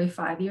once every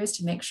 5 years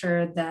to make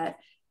sure that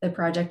the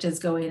project is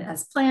going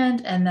as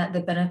planned and that the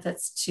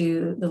benefits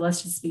to the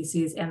listed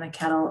species and the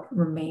cattle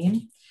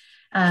remain.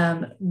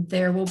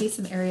 There will be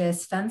some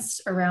areas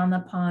fenced around the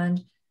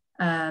pond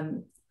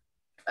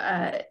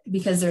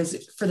because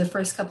for the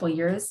first couple of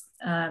years,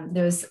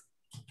 there's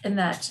in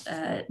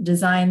that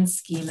design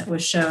scheme that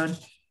was shown,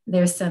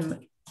 there's some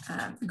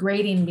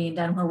grading being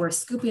done where we're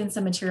scooping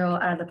some material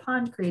out of the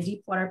pond, create a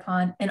deep water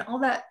pond, and all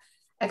that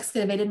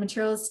excavated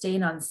material is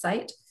staying on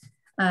site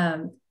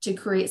to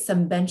create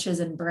some benches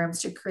and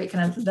berms to create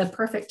kind of the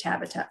perfect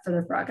habitat for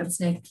the frog and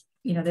snake.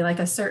 You know, they like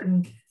a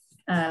certain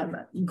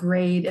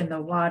grade in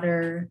the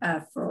water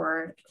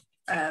for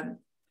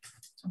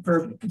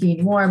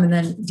being warm, and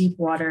then deep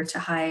water to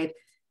hide,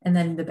 and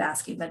then the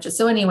basking benches.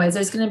 So anyways,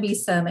 there's going to be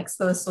some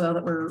exposed soil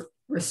that we're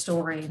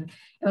restoring, and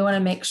we want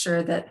to make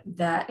sure that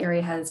that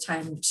area has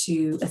time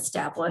to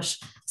establish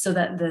so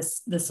that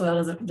the soil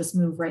doesn't just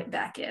move right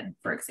back in,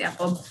 for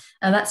example.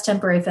 And that's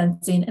temporary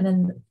fencing. And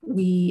then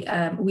we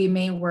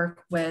may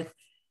work with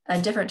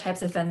different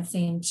types of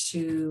fencing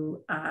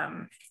to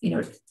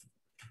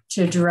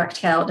to direct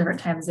cattle at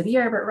different times of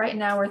year. But right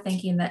now we're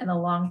thinking that in the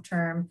long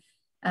term,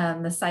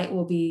 the site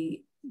will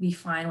be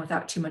fine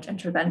without too much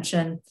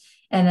intervention.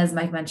 And as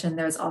Mike mentioned,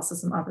 there's also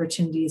some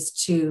opportunities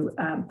to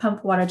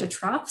pump water to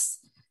troughs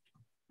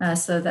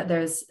so that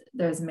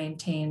there's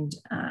maintained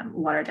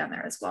water down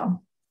there as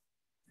well.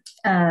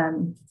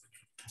 And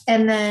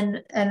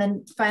then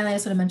finally, I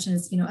just want to mention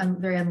is, I'm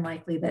very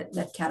unlikely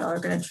that cattle are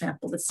going to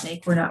trample the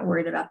snake. We're not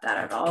worried about that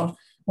at all.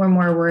 We're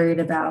more worried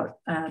about,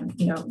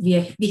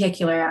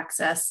 vehicular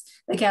access.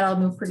 The cattle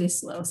move pretty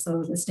slow,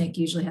 so the snake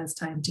usually has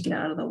time to get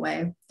out of the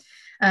way.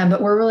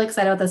 But we're really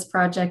excited about this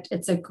project.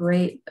 It's a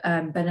great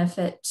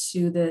benefit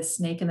to the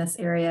snake in this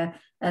area,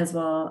 as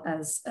well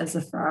as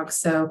the frog.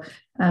 So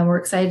we're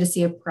excited to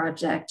see a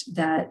project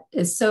that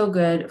is so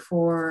good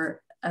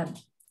for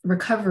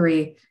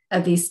recovery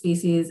of these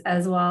species,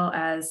 as well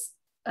as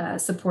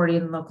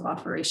supporting local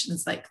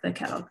operations like the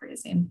cattle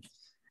grazing.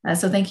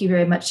 So thank you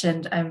very much,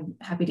 and I'm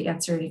happy to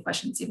answer any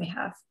questions you may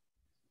have.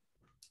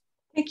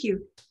 Thank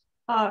you.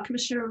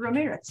 Commissioner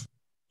Ramirez.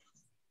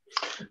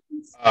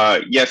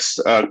 Yes,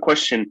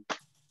 question.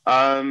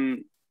 How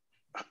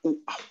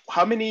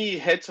many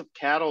heads of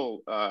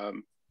cattle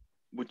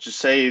would you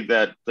say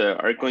that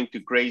are going to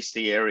graze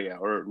the area,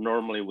 or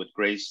normally would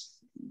graze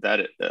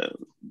that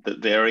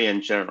the area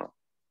in general?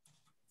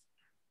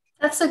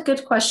 That's a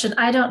good question.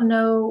 I don't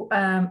know.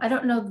 I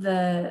don't know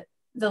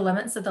the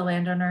limits that the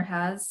landowner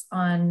has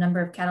on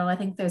number of cattle. I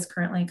think there's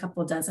currently a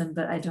couple dozen,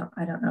 but I don't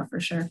know for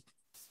sure.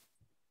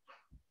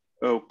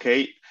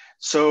 Okay,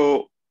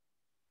 so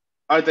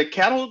are the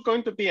cattle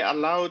going to be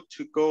allowed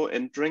to go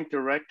and drink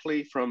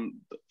directly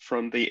from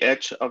the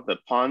edge of the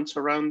ponds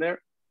around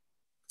there?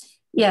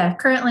 Yeah,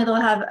 currently they'll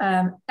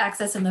have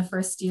access in the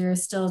first year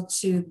still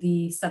to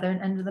the southern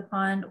end of the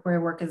pond where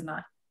work is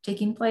not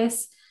taking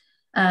place.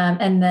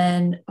 And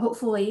then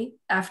hopefully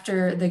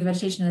after the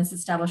vegetation is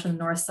established on the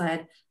north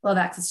side, we'll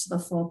have access to the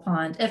full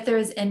pond. If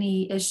there's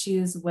any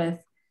issues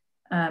with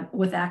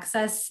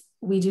access,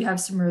 we do have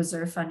some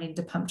reserve funding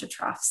to pump to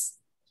troughs.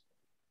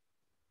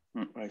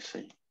 I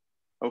see.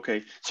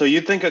 Okay, so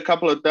you think a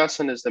couple of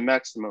dozen is the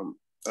maximum?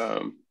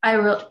 I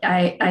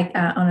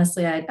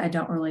honestly, I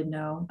don't really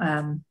know.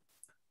 I'm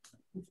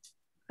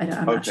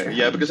not sure.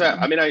 Yeah, because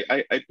I mean,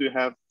 I do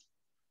have,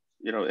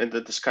 you know, in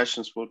the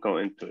discussions we'll go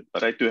into it,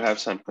 but I do have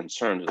some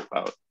concerns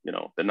about, you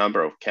know, the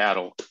number of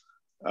cattle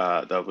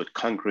that would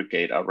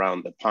congregate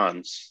around the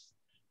ponds.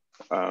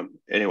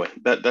 Anyway,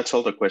 that's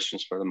all the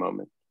questions for the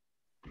moment.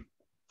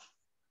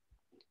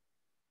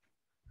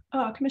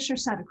 Commissioner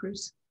Santa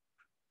Cruz.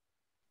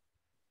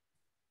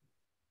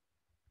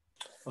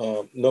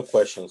 No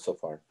questions so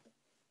far.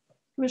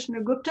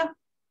 Commissioner Gupta?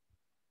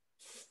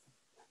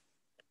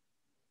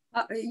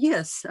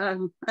 Yes,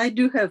 I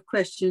do have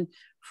questions.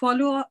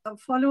 Follow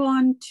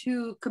on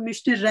to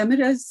Commissioner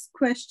Ramirez's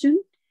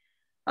question.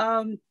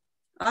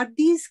 Are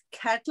these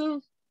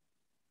cattle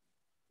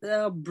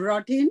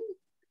brought in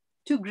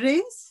to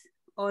graze,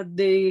 or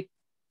they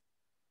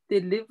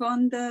live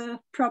on the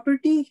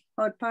property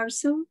or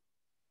parcel?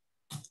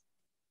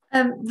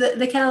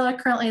 The cattle are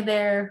currently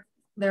there.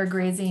 They're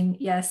grazing,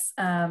 yes.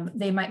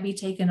 They might be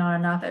taken on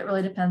and off. It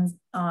really depends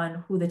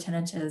on who the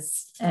tenant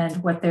is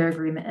and what their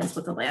agreement is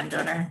with the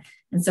landowner.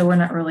 And so we're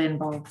not really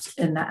involved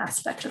in that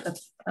aspect of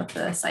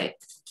the site.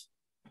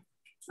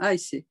 I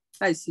see.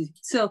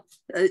 So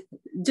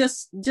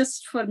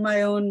just for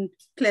my own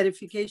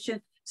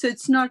clarification, so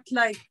it's not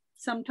like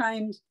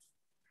sometimes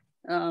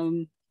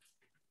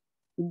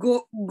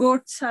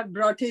goats are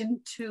brought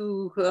in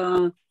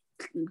to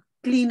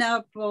clean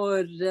up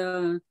or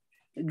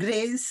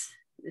graze.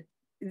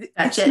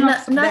 Gotcha.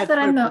 Not that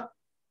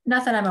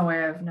I'm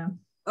aware of. No.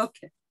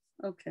 Okay.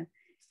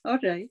 All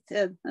right.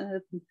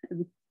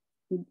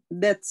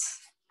 That's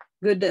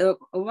good.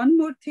 One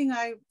more thing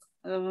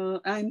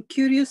I'm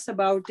curious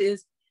about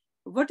is,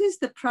 what is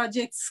the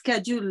project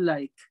schedule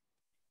like?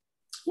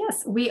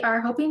 Yes, we are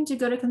hoping to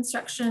go to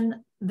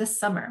construction this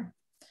summer.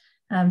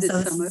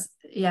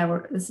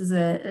 This is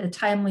a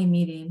timely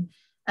meeting.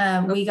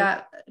 Okay. We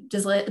got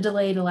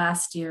delayed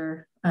last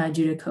year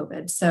due to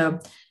COVID. So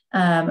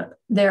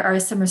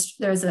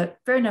there's a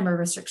fair number of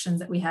restrictions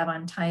that we have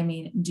on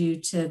timing due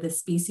to the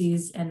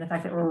species and the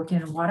fact that we're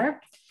working in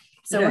water.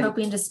 So We're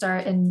hoping to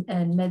start in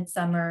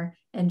midsummer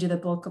and do the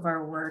bulk of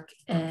our work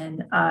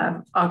in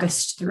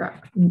August through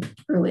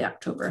early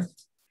October.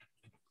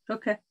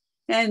 Okay.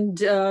 And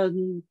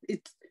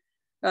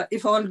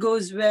if all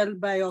goes well,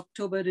 by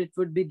October, it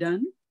would be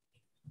done?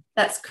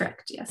 That's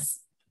correct, yes.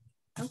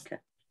 Okay.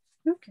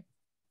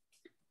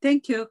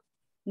 Thank you.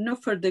 No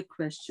further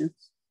questions.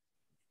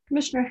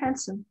 Commissioner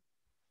Hanson.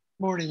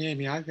 Morning,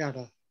 Amy. I've got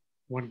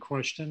one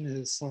question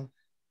is,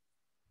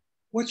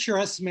 what's your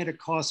estimated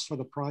cost for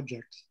the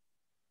project?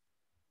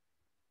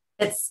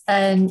 It's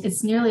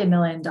nearly $1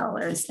 million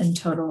in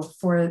total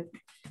for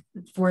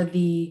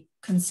the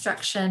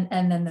construction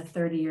and then the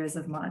 30 years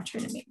of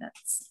monitoring and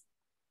maintenance.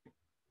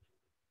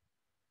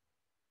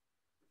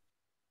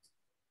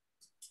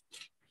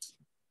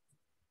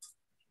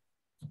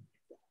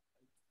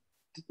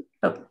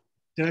 Oh.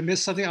 Did I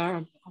miss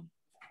something?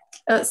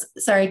 Oh,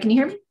 sorry, can you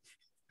hear me?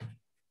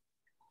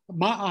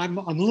 I'm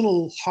a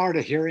little hard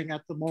of hearing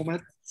at the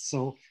moment,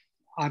 so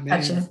I'm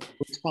in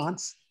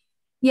response.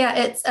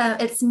 Yeah,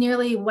 it's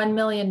nearly $1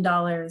 million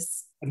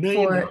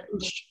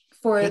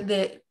for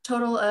the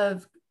total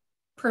of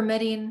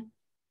permitting,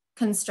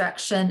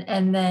 construction,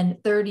 and then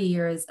 30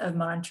 years of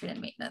monitoring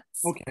and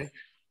maintenance. Okay.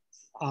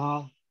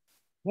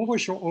 What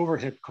was your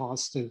overhead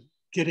cost of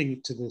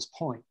getting to this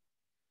point?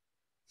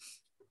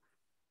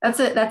 That's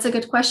a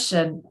good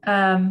question.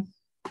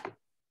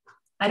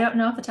 I don't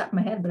know off the top of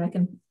my head, but I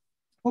can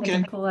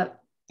pull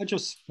up. I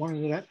just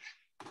wanted that.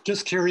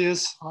 Just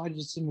curious. I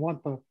just didn't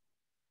want the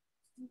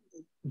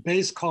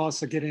base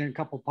costs of getting a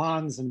couple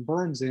ponds and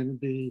burns in to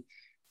be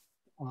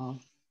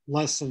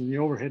less than the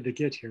overhead to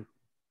get here.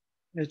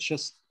 It's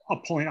just a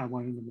point I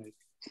wanted to make.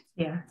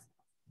 Yeah.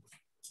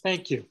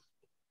 Thank you.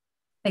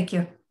 Thank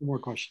you. More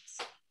questions.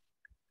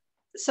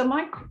 So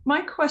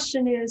my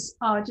question is,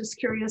 just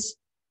curious,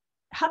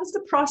 how does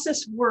the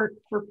process work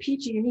for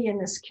PG&E in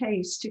this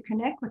case to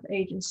connect with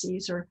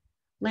agencies or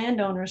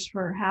landowners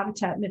for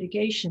habitat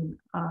mitigation?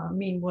 I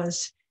mean,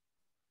 was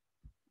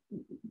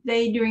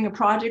they doing a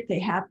project, they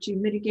have to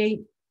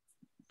mitigate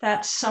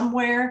that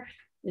somewhere?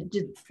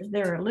 Is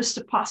there a list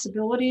of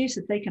possibilities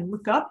that they can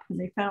look up and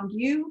they found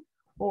you,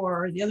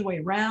 or the other way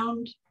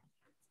around?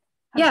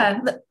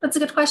 Yeah, that's a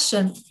good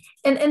question.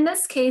 And in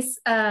this case,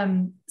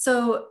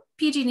 so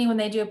PG&E, when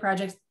they do a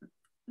project,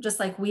 just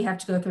like we have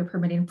to go through a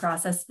permitting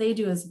process, they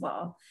do as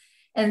well.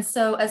 And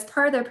so as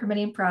part of their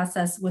permitting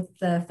process with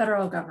the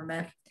federal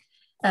government,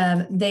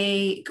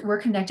 they were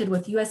connected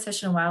with U.S.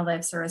 Fish and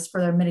Wildlife Service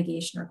for their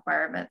mitigation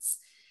requirements.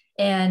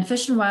 And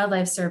Fish and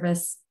Wildlife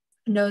Service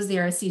knows the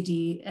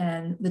RCD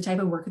and the type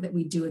of work that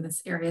we do in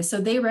this area. So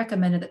they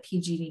recommended that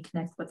PG&E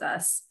connect with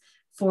us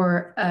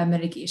for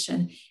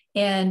mitigation.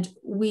 And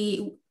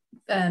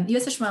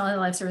U.S. Fish and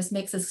Wildlife Service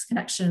makes this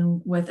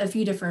connection with a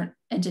few different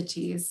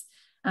entities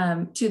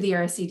to the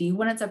RCD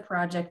when it's a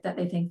project that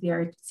they think the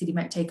RCD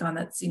might take on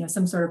that's,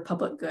 some sort of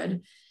public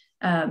good.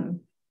 And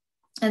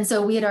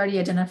so we had already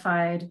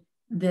identified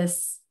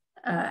this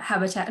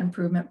habitat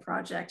improvement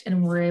project,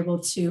 and we're able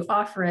to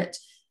offer it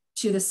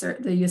to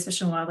the U.S.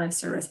 Fish and Wildlife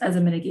Service as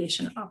a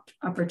mitigation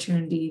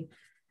opportunity,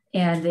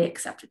 and they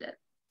accepted it.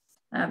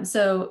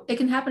 So it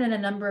can happen in a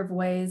number of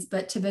ways,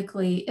 but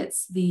typically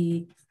it's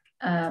the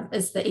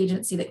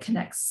agency that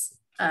connects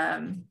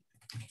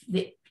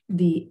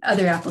the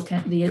other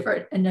applicant,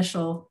 the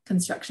initial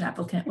construction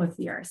applicant, with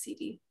the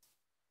RCD.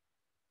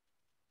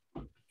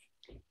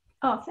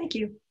 Oh, thank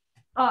you.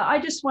 I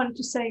just wanted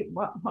to say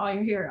while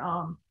you're here,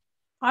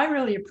 I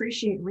really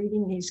appreciate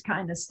reading these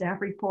kind of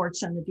staff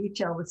reports and the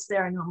detail that's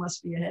there. I know it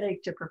must be a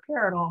headache to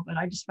prepare it all, but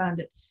I just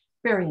found it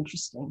very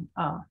interesting.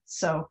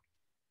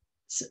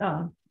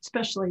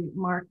 Especially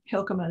Mark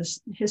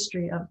Hilkema's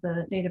history of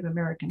the Native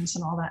Americans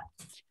and all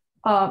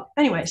that.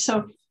 Anyway,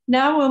 so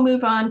now we'll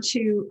move on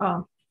to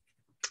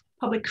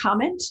public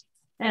comment,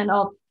 and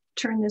I'll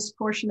turn this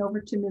portion over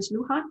to Ms.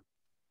 Lujan.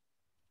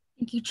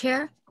 Thank you,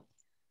 Chair.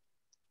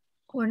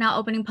 We're now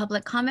opening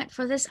public comment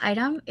for this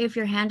item. If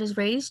your hand is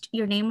raised,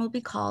 your name will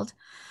be called.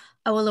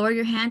 I will lower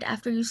your hand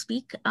after you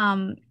speak.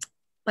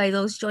 By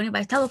those joining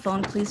by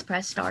telephone, please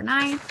press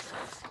 *9.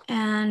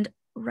 And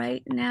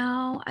right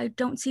now, I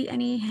don't see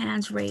any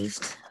hands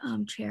raised,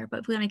 Chair,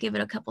 but we're gonna give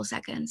it a couple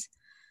seconds.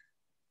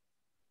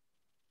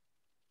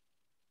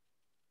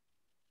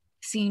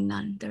 Seeing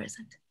none, there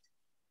isn't.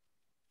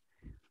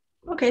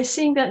 Okay,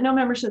 seeing that no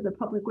members of the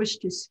public wish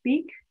to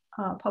speak,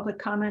 public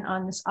comment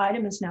on this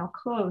item is now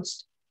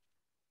closed.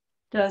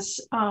 Let's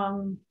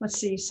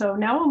see, so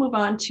now we'll move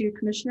on to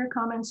commissioner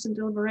comments and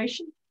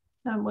deliberation.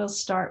 And we'll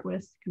start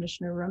with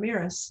Commissioner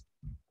Ramirez.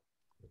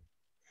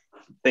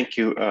 Thank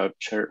you,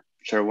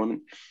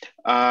 Chairwoman.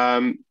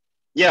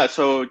 Yeah,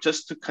 so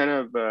just to kind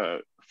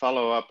of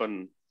follow up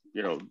on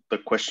the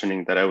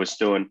questioning that I was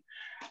doing,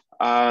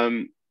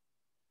 I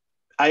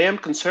am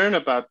concerned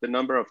about the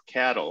number of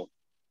cattle.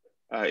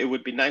 It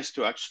would be nice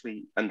to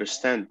actually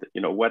understand,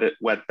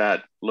 what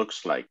that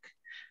looks like,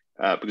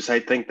 because I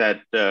think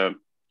that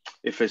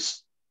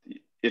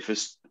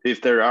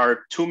if there are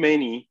too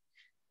many,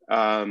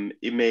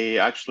 it may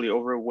actually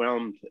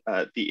overwhelm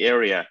the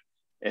area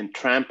and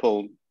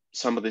trample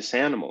some of these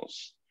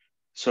animals.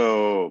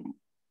 So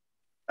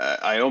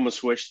I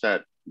almost wish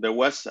that there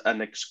was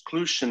an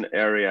exclusion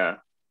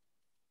area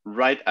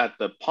right at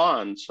the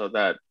pond so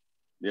that,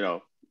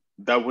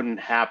 that wouldn't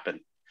happen.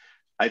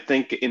 I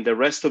think in the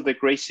rest of the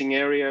grazing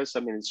areas,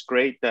 I mean, it's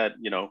great that,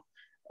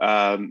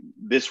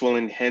 this will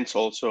enhance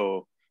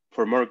also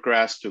for more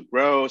grass to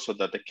grow so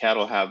that the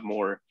cattle have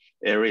more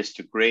areas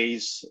to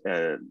graze,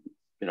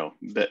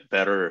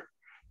 better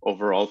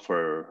overall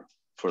for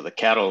the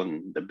cattle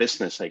and the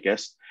business, I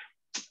guess.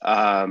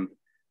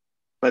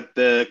 But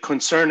the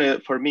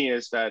concern for me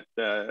is that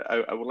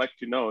I would like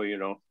to know,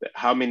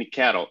 how many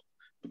cattle,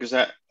 because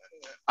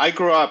I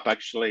grew up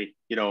actually,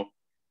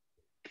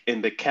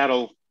 in the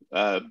cattle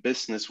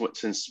business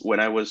since when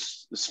I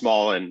was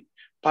small, and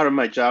part of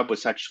my job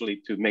was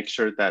actually to make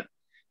sure that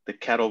the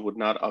cattle would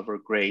not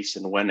overgraze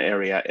in one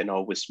area and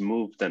always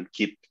move them,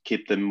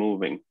 keep them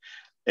moving.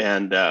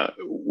 And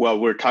while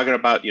we're talking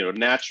about,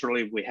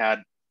 naturally we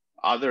had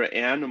other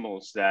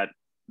animals that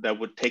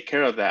would take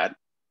care of that,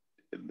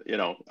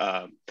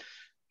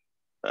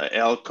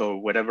 elk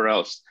or whatever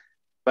else.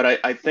 But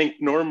I think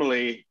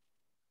normally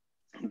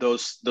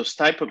those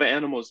type of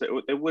animals,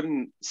 they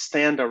wouldn't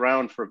stand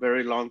around for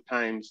very long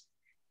times.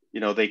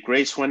 They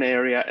graze one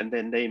area and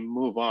then they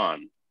move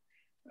on.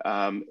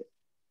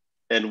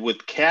 And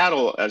with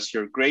cattle, as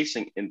you're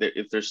grazing,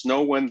 if there's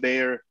no one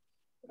there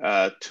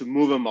to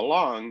move them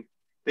along,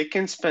 they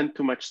can spend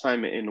too much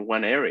time in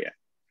one area.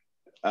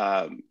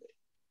 And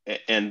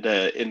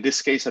in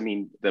this case, I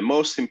mean, the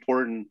most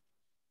important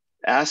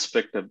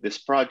aspect of this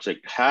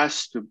project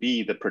has to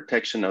be the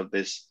protection of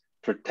this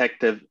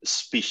protective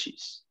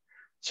species.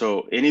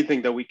 So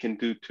anything that we can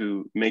do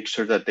to make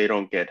sure that they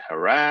don't get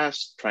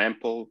harassed,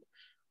 trampled,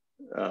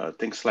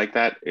 things like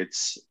that,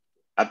 it's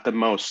at the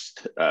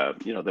most,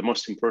 the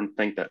most important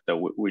thing that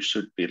we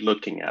should be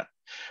looking at.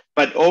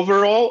 But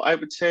overall, I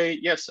would say,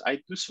 yes, I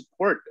do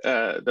support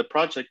the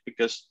project,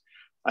 because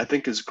I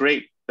think it's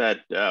great that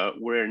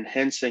we're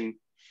enhancing,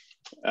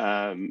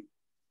 the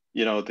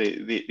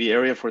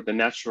area for the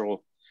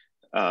natural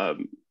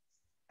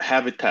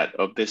habitat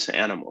of these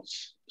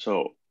animals.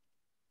 So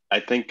I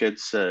think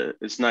it's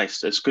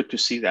nice. It's good to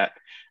see that.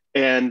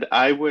 And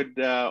I would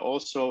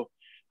also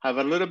have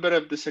a little bit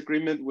of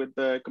disagreement with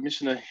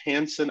Commissioner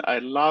Hansen. I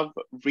love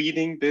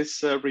reading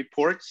these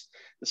reports,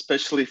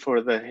 especially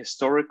for the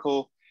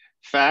historical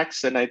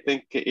facts. And I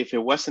think if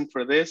it wasn't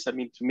for this, I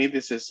mean, to me,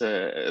 this is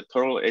a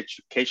total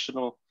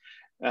educational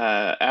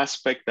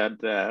aspect that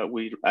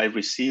I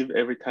receive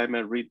every time I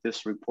read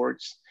these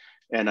reports,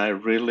 and I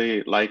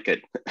really like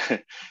it.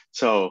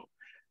 So,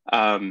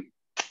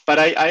 but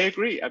I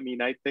agree. I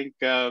mean, I think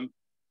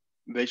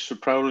they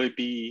should probably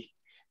be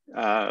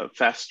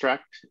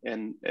fast-tracked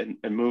and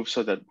move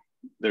so that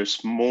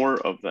there's more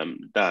of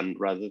them done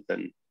rather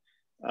than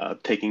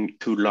taking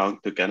too long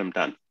to get them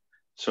done.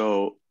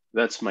 So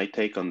that's my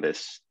take on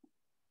this.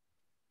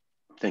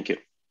 Thank you.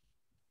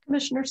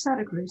 Commissioner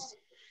Santa Cruz.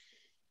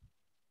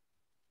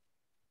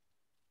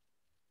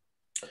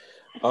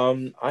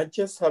 I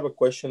just have a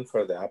question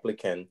for the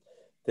applicant.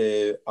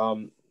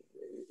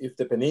 If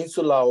the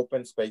Peninsula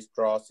Open Space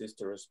Trust is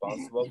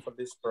responsible for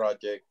this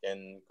project,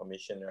 and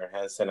Commissioner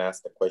Hansen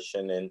asked the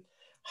question, and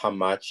how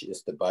much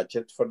is the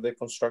budget for the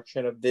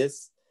construction of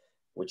this,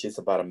 which is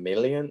about $1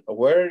 million,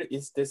 where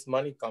is this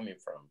money coming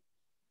from?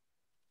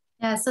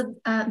 Yeah, so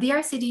the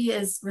RCD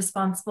is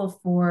responsible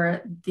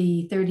for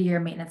the 30-year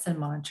maintenance and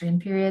monitoring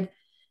period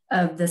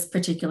of this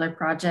particular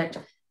project.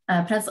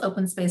 Peninsula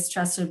Open Space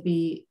Trust would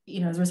be,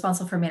 is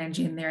responsible for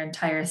managing their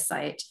entire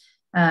site.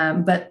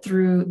 But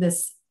through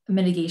this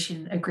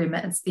mitigation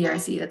agreement, it's the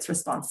RCD that's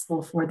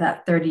responsible for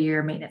that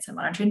 30-year maintenance and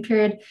monitoring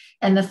period.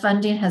 And the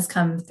funding has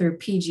come through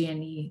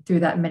PG&E through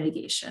that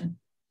mitigation.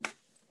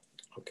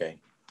 Okay.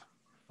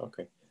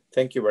 Okay.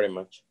 Thank you very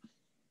much.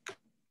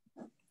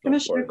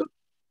 Commissioner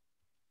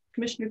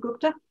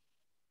Gupta.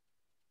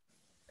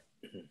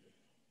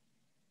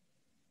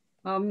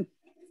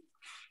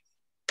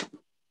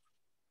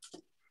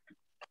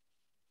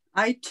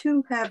 I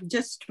too have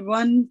just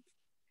one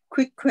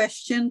quick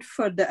question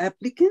for the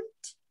applicant.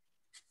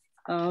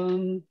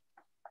 And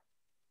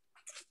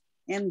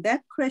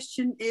that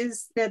question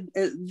is that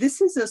this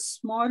is a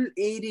small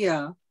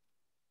area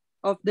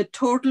of the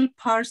total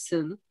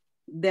parcel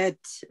that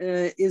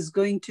is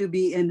going to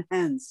be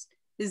enhanced.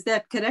 Is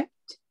that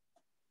correct?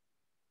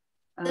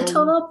 The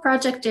total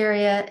project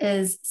area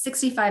is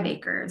 65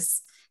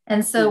 acres.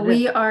 And so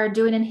we are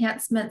doing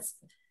enhancements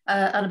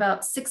on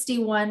about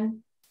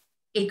 61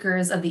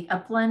 acres of the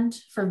upland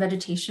for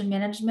vegetation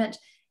management.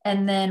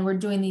 And then we're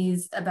doing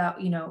these about,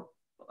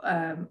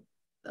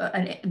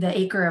 the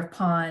acre of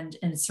pond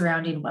and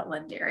surrounding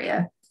wetland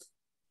area.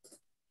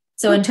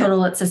 So in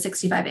total, it's a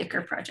 65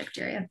 acre project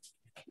area.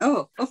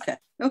 Oh, okay.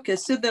 Okay,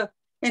 so the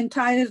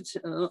entire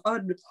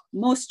or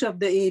most of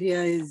the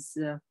area is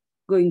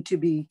going to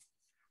be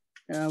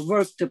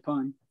worked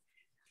upon.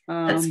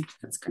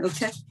 That's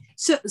correct. Okay,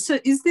 so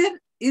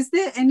is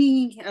there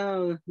any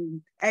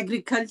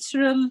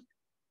agricultural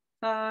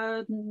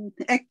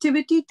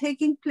activity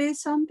taking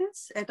place on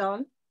this at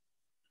all?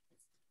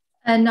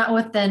 And not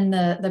within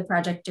the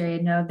project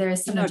area, no. There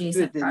is some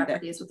adjacent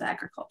properties with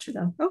agriculture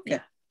though. Okay,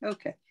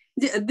 okay.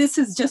 This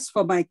is just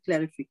for my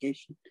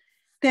clarification.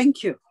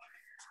 Thank you.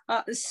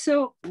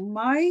 So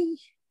the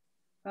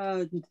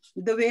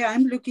way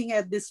I'm looking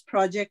at this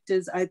project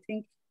is I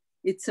think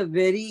it's a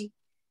very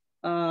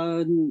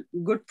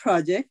good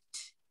project.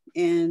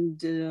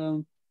 And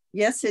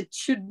yes, it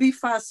should be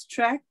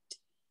fast-tracked,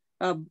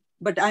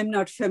 but I'm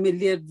not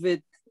familiar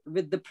with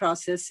the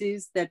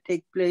processes that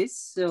take place.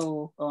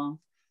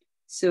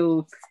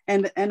 So,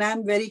 and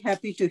I'm very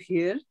happy to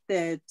hear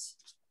that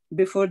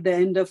before the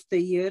end of the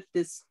year,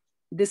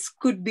 this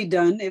could be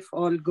done if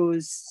all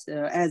goes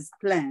as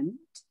planned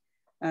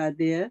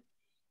there.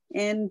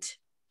 And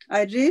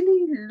I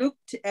really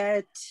looked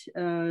at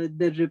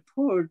the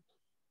report,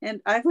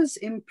 and I was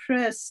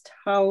impressed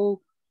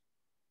how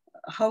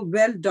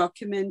well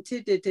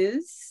documented it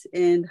is,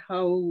 and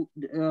how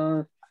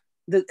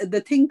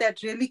the thing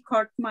that really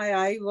caught my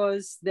eye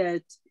was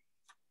that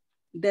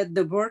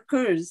the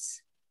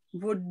workers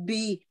would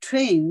be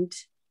trained,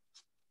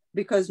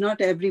 because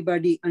not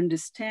everybody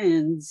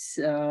understands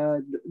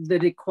the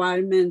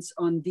requirements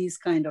on these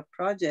kind of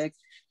projects,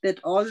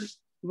 that all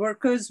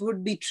workers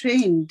would be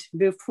trained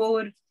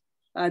before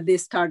they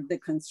start the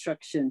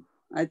construction.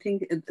 I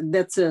think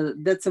that's a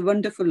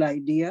wonderful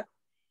idea,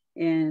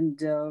 and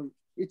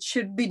it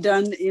should be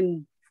done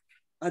in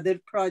other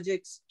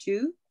projects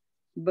too,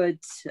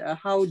 but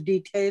how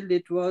detailed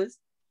it was,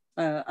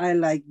 I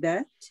like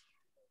that.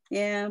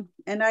 And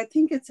I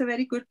think it's a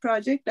very good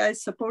project. I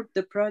support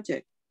the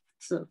project.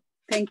 So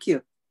thank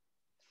you.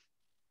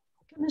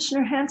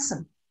 Commissioner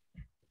Hansen.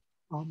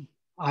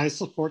 I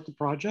support the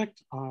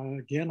project.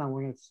 Again, I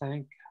want to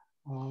thank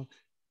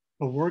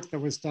the work that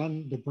was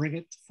done to bring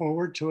it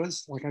forward to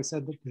us. Like I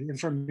said, the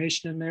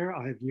information in there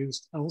I've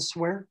used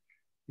elsewhere.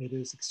 It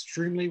is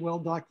extremely well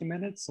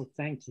documented, so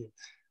thank you.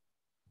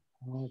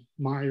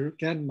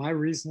 My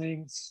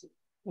reasonings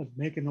of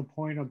making a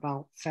point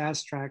about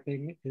fast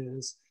tracking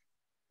is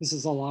this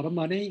is a lot of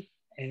money,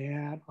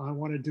 and I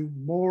want to do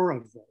more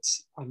of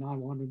this, and I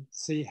want to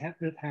see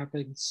it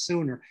happening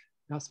sooner.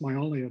 That's my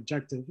only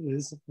objective. It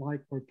isn't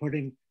like we're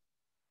putting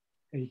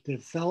a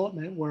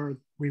development where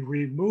we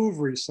remove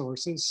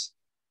resources,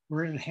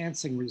 we're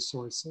enhancing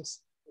resources.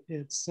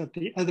 It's at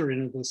the other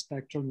end of the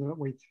spectrum that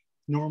we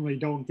normally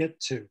don't get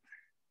to.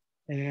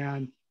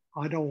 And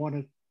I don't want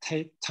to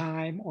take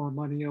time or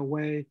money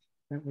away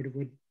that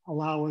would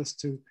allow us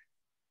to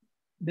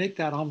make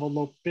that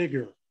envelope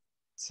bigger.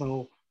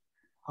 So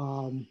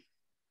I'm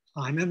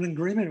in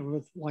agreement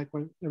with what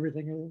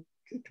everything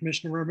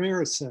Commissioner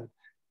Ramirez said.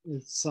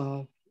 It's,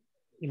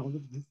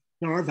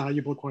 there are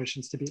valuable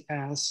questions to be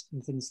asked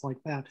and things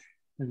like that.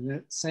 And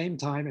at the same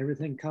time,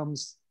 everything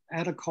comes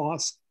at a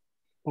cost,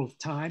 both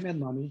time and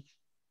money,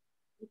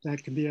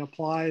 that can be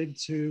applied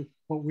to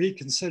what we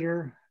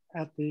consider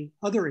at the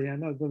other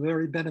end of the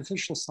very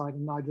beneficial side.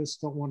 And I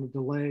just don't want to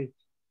delay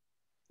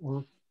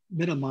or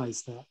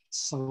minimize that.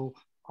 So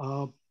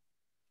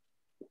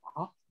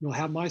you'll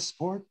have my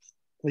support.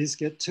 Please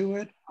get to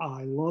it.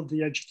 I love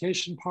the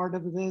education part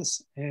of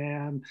this.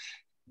 And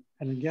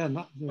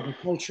again, the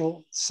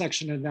cultural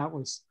section in that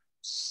was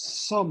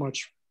so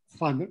much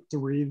fun to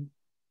read.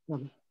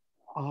 And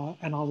I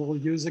will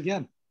use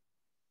again.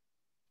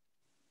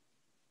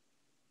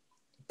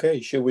 Okay,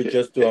 should we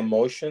just do a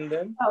motion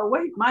then? Oh,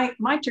 wait,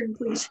 my turn,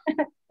 please.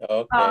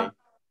 Okay.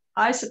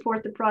 I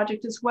support the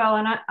project as well.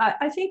 And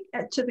I think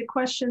to the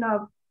question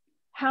of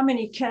how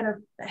many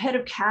head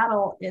of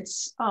cattle,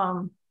 it's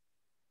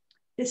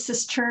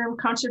this term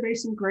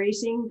conservation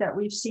grazing that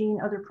we've seen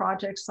other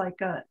projects like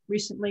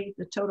recently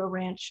the Toto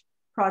Ranch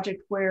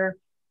project, where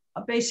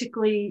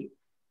basically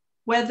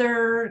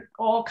weather,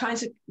 all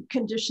kinds of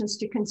conditions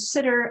to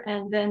consider,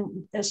 and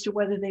then as to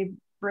whether they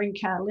bring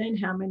cattle in,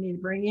 how many they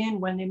bring in,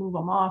 when they move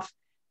them off,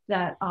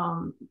 that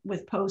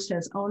with Post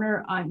as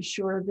owner, I'm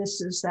sure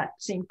this is that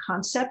same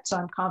concept. So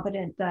I'm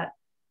confident that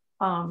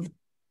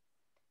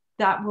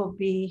that will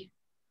be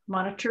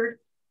monitored.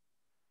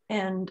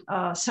 And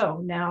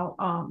so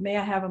now may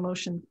I have a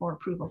motion for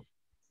approval?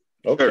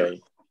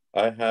 Okay,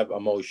 I have a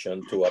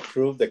motion to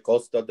approve the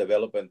coastal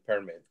development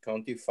permit,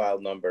 county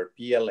file number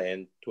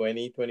PLN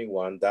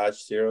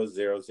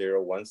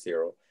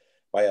 2021-00010,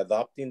 by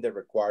adopting the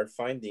required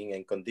finding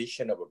and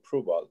condition of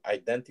approval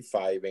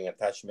identified in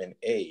attachment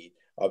A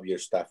of your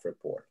staff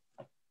report.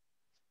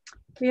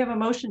 We have a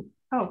motion.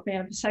 Oh, may I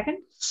have a second?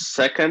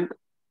 Second.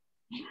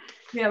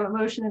 We have a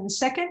motion and a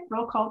second.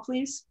 Roll call,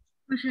 please.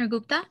 Commissioner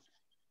Gupta?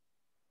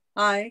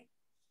 Aye.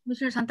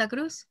 Commissioner Santa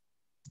Cruz?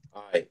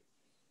 Aye.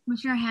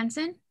 Commissioner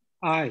Hansen?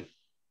 Aye.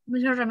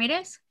 Commissioner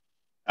Ramirez?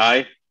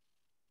 Aye.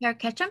 Chair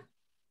Ketchum?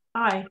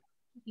 Aye.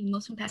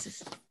 Motion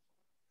passes.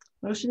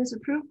 Motion is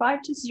approved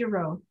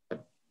 5-0.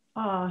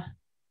 Now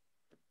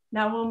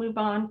we'll move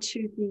on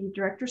to the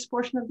director's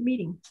portion of the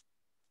meeting.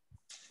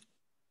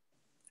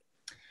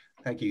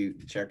 Thank you,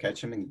 Chair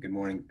Ketchum, and good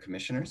morning,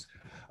 commissioners.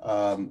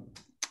 I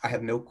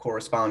have no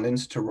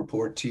correspondence to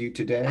report to you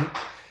today.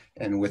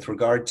 And with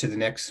regard to the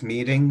next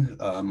meeting,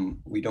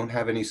 we don't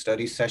have any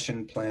study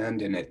session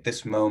planned. And at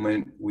this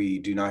moment, we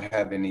do not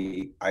have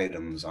any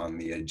items on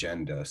the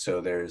agenda.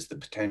 So there's the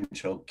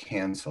potential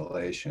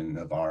cancellation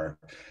of our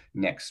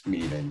next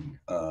meeting.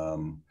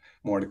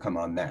 More to come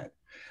on that.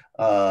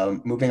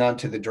 Moving on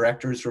to the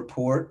director's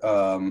report.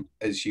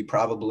 As you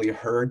probably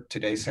heard,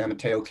 today San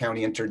Mateo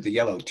County entered the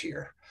yellow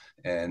tier.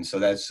 And so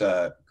that's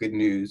good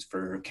news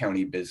for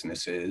county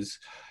businesses.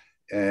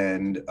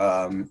 And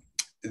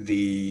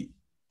the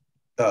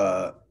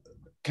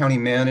county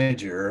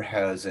manager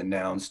has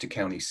announced to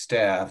county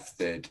staff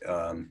that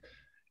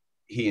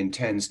he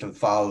intends to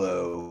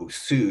follow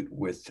suit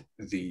with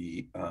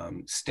the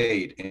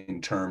state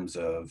in terms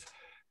of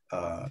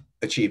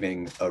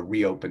achieving a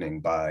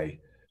reopening by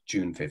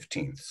June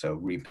 15th.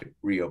 So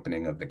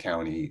reopening of the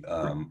county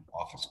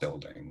office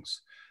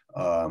buildings.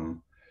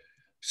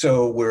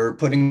 So we're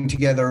putting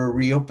together a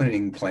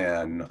reopening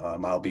plan.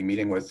 I'll be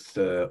meeting with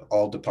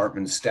all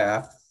department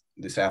staff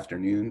this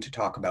afternoon to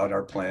talk about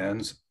our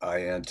plans.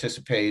 I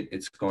anticipate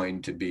it's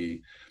going to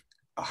be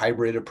a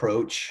hybrid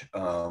approach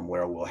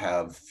where we'll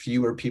have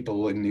fewer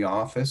people in the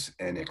office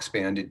and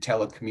expanded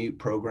telecommute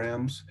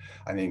programs.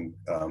 I think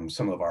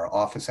some of our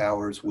office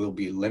hours will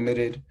be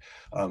limited.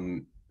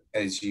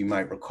 As you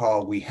might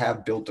recall, we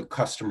have built a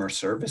customer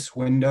service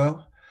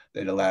window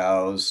that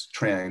allows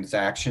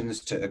transactions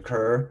to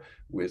occur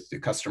with the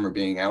customer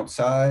being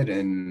outside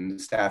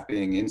and staff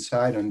being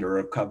inside under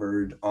a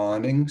covered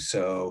awning.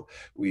 So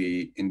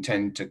we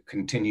intend to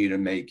continue to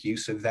make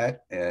use of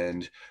that.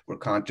 And we're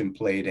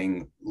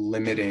contemplating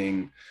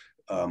limiting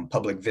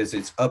public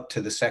visits up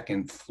to the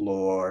second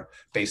floor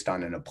based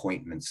on an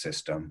appointment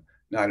system,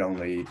 not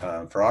only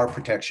for our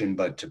protection,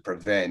 but to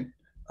prevent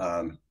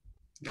the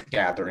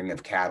gathering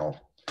of cattle.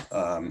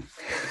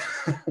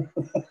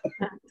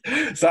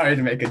 Sorry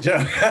to make a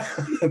joke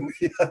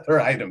the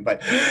other item,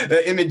 but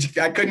the image,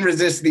 I couldn't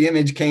resist, the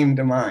image came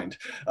to mind.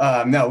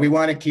 No, we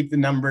want to keep the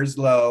numbers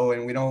low,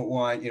 and we don't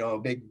want, a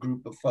big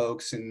group of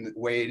folks in the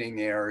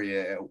waiting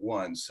area at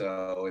once.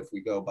 So if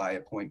we go by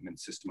appointment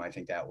system, I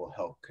think that will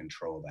help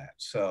control that.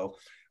 So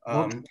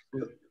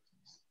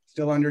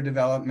still under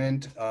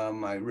development.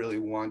 I really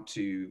want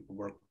to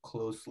work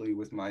closely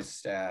with my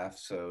staff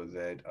so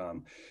that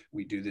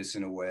we do this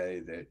in a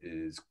way that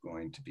is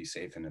going to be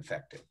safe and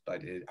effective.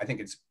 But I think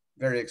it's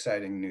very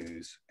exciting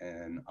news,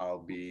 and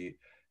I'll be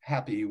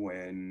happy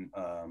when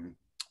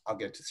I'll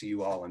get to see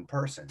you all in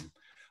person.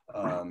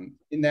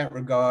 In that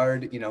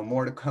regard,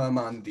 more to come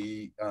on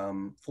the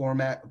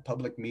format of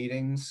public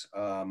meetings.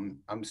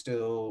 I'm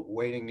still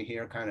waiting to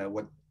hear kind of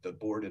what the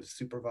Board of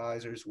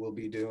Supervisors will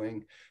be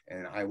doing,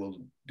 and I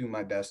will do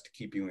my best to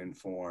keep you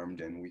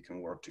informed, and we can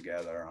work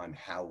together on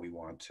how we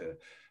want to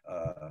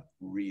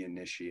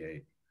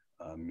reinitiate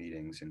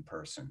meetings in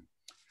person.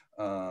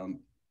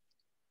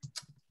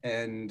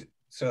 And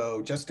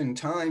so just in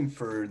time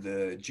for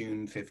the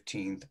June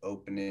 15th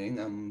opening,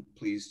 I'm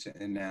pleased to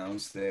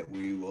announce that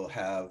we will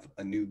have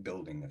a new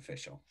building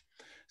official.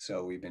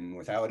 So we've been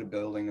without a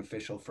building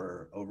official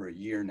for over a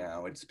year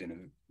now. It's been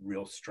a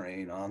real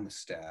strain on the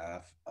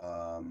staff.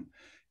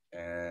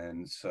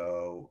 And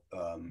so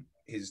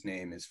his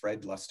name is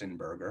Fred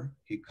Lustenberger.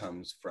 He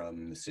comes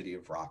from the city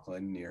of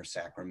Rockland near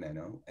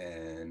Sacramento,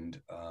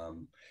 and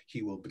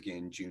he will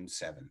begin June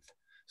 7th.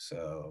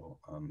 So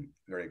I'm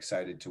very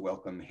excited to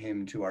welcome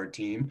him to our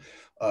team.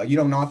 You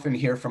don't often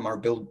hear from our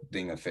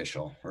building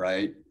official,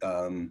 right?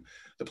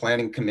 The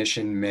Planning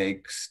Commission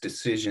makes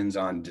decisions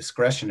on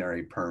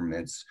discretionary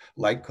permits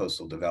like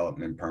coastal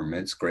development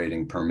permits,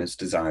 grading permits,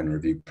 design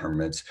review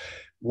permits.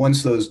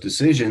 Once those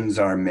decisions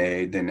are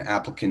made, then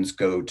applicants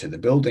go to the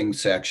building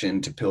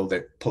section to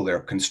pull their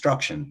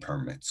construction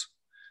permits.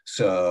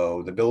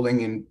 So the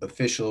building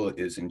official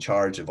is in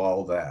charge of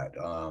all that,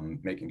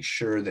 making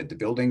sure that the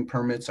building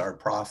permits are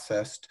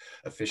processed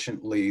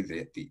efficiently,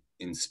 that the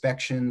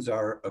inspections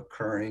are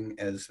occurring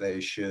as they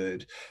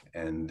should,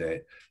 and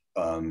that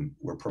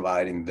we're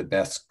providing the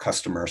best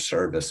customer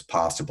service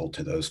possible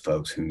to those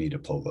folks who need to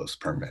pull those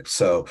permits.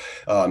 So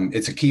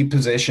it's a key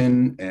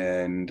position,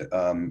 and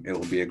it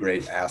will be a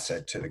great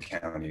asset to the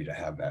county to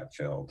have that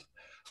filled.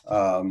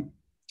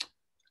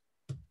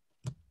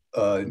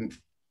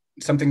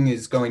 Something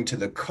is going to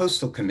the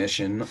Coastal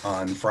Commission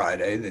on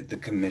Friday that the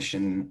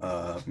commission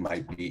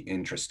might be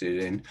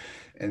interested in,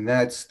 and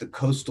that's the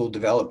coastal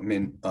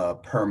development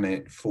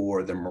permit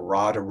for the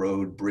Murata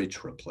Road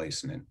Bridge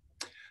replacement.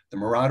 The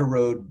Murata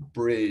Road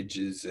Bridge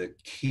is a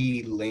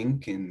key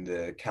link in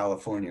the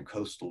California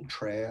Coastal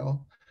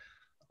Trail.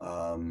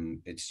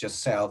 It's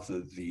just south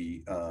of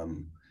the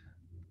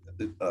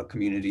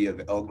community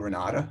of El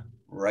Granada,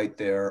 right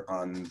there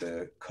on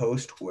the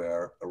coast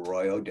where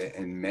Arroyo de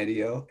En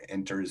Medio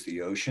enters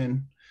the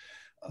ocean.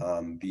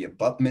 The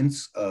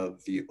abutments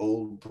of the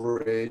old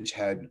bridge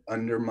had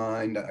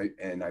undermined,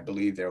 and I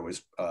believe there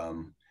was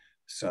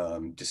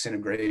some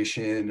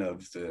disintegration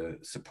of the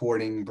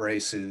supporting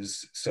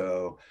braces.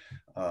 So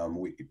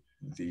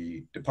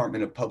the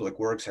Department of Public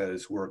Works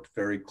has worked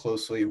very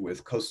closely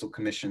with Coastal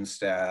Commission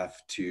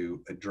staff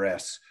to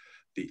address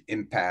the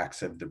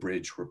impacts of the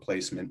bridge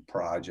replacement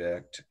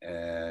project.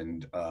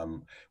 And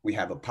we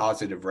have a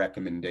positive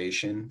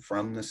recommendation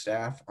from the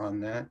staff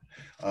on that.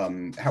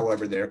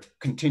 However, there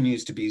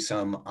continues to be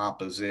some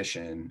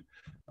opposition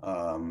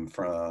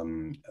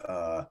from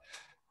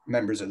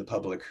members of the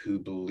public who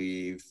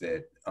believe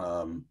that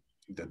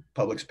the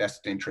public's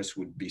best interest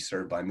would be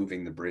served by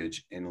moving the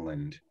bridge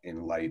inland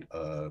in light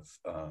of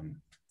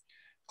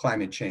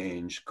climate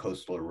change,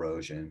 coastal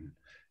erosion.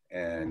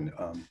 And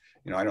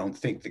I don't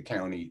think the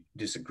county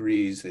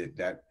disagrees that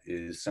that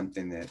is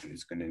something that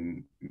is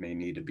may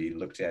need to be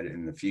looked at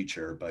in the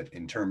future. But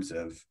in terms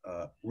of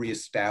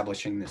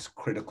reestablishing this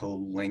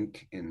critical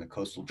link in the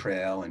coastal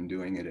trail and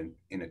doing it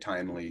in a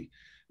timely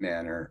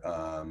manner,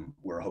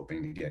 we're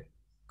hoping to get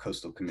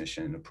Coastal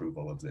Commission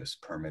approval of this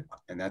permit.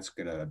 And that's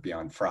gonna be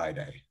on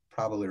Friday,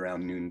 probably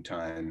around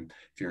noontime.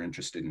 If you're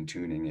interested in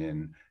tuning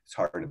in, it's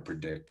hard to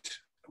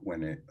predict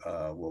when it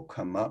will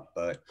come up,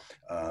 but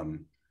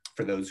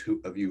for those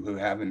of you who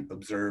haven't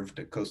observed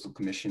a Coastal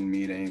Commission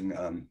meeting,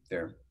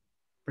 they're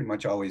pretty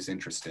much always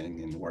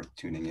interesting and worth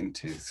tuning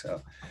into,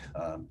 so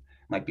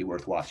might be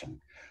worth watching.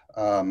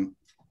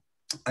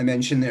 I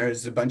mentioned there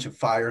is a bunch of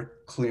fire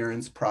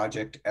clearance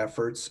project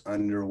efforts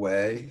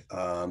underway,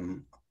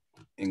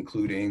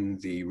 including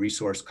the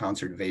Resource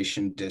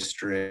Conservation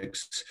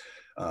District's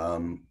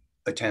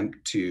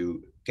attempt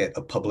to get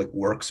a public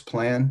works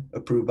plan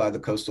approved by the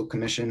Coastal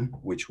Commission,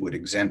 which would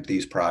exempt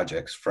these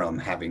projects from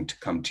having to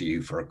come to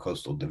you for a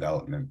coastal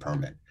development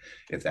permit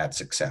if that's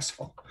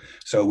successful.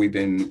 So we've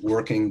been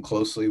working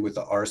closely with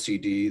the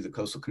RCD, the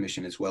Coastal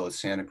Commission, as well as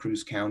Santa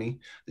Cruz County.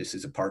 This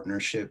is a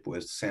partnership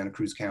with Santa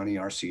Cruz County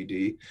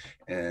RCD.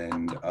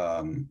 And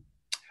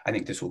I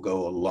think this will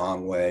go a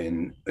long way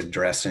in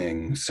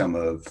addressing some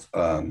of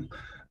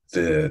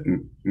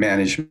the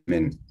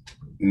management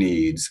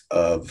needs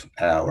of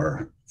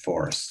our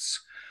forests.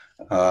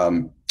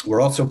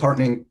 We're also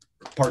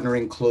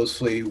partnering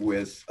closely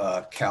with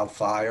CAL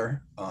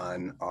FIRE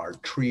on our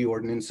tree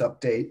ordinance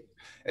update.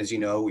 As you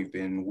know, we've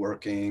been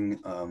working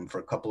for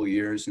a couple of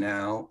years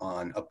now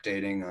on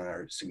updating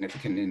our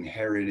significant and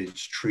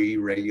heritage tree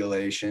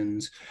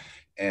regulations.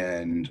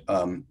 And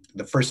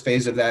the first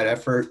phase of that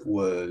effort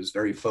was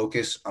very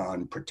focused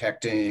on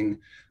protecting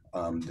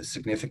the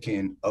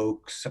significant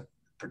oaks,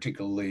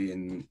 particularly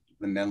in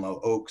the Menlo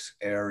Oaks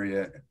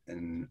area.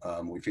 And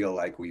we feel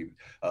like we've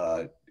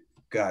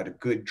got a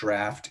good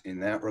draft in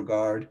that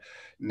regard.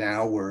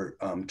 Now we're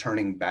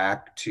turning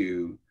back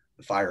to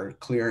fire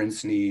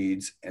clearance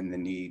needs and the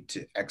need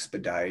to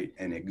expedite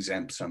and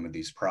exempt some of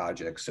these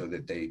projects so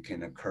that they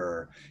can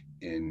occur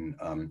in,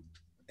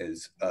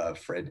 as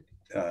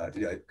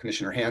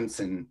Commissioner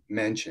Hanson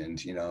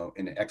mentioned, in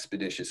an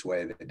expeditious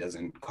way that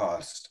doesn't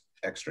cost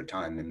extra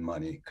time and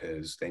money,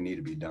 because they need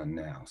to be done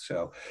now.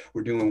 So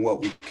we're doing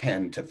what we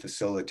can to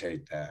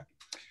facilitate that.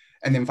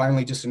 And then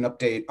finally, just an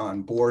update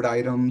on board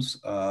items.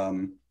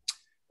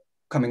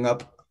 Coming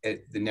up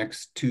at the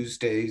next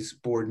Tuesday's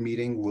board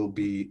meeting will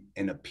be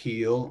an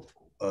appeal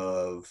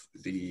of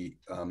the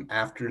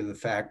after the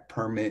fact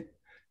permit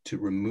to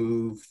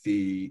remove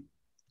the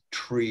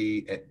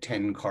tree at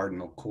 10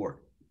 Cardinal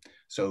Court.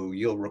 So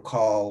you'll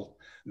recall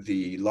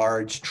the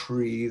large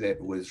tree that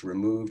was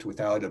removed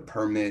without a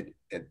permit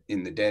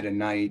in the dead of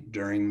night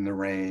during the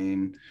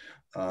rain.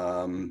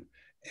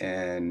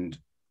 And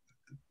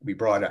we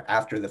brought an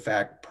after the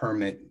fact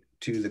permit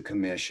to the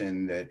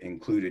commission that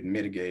included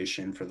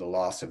mitigation for the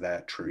loss of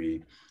that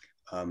tree.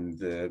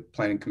 The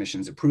Planning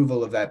Commission's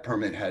approval of that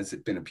permit has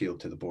been appealed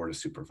to the Board of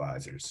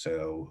Supervisors.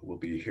 So we'll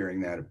be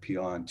hearing that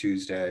appeal on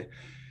Tuesday.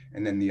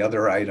 And then the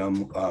other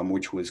item,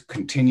 which was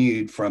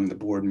continued from the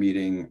board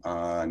meeting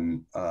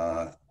on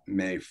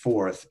May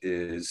 4th,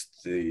 is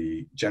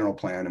the general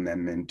plan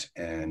amendment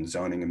and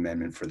zoning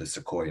amendment for the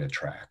Sequoia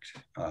Tract.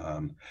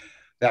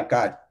 That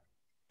got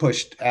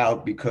pushed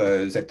out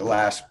because at the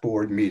last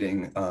board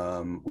meeting,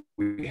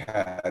 we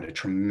had a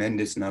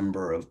tremendous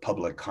number of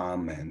public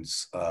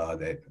comments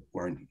that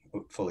weren't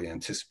fully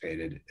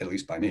anticipated, at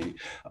least by me.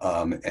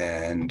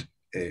 And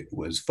it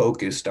was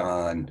focused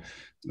on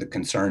the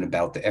concern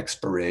about the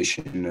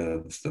expiration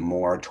of the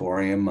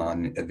moratorium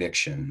on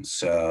eviction.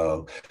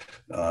 So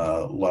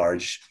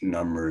large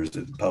numbers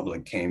of the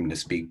public came to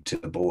speak to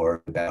the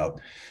board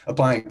about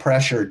applying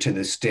pressure to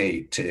the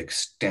state to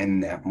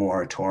extend that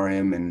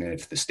moratorium. And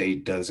if the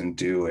state doesn't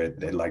do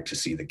it, they'd like to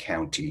see the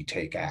county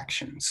take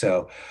action.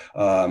 So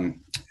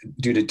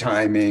due to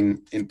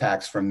timing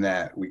impacts from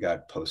that, we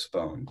got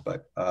postponed,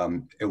 but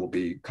it will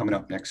be coming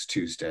up next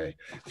Tuesday.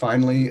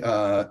 Finally,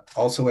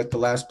 also at the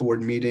last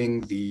board meeting,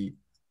 the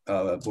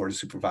Board of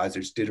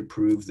Supervisors did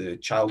approve the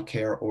child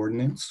care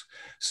ordinance.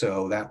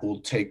 So that will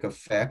take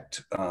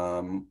effect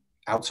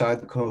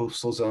outside the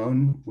coastal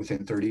zone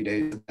within 30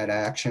 days of that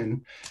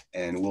action.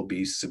 And we'll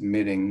be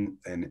submitting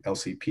an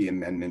LCP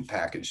amendment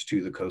package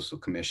to the Coastal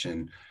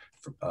Commission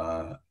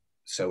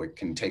so it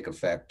can take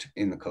effect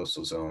in the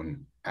coastal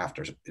zone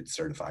after it's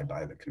certified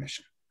by the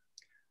commission.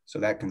 So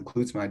that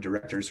concludes my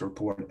director's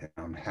report, and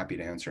I'm happy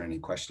to answer any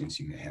questions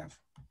you may have.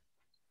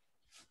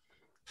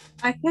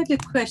 I had a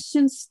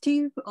question,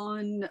 Steve,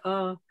 on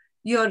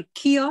your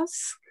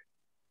kiosk.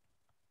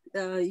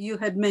 You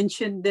had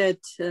mentioned that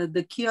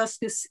the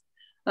kiosk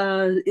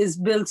is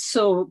built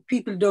so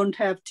people don't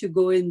have to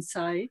go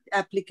inside,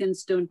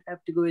 applicants don't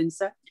have to go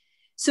inside.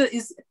 So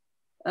is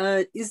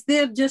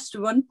there just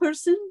one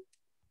person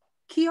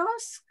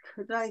kiosk,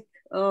 like,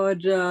 or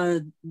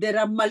there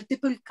are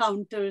multiple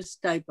counters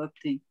type of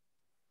thing?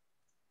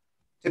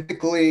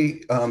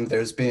 Typically,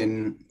 there's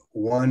been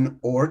one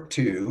or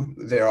two.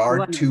 There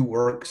are two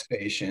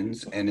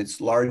workstations, and it's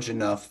large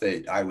enough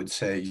that I would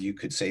say you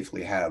could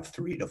safely have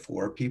 3 to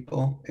 4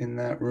 people in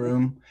that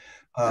room.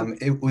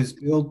 It was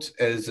built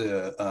as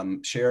a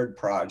shared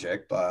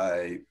project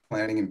by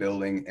Planning and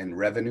Building and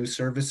Revenue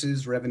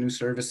Services. Revenue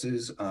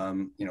Services,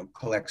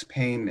 collects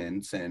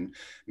payments, and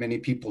many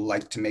people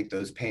like to make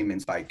those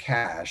payments by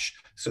cash.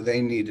 So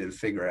they needed to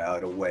figure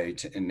out a way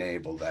to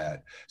enable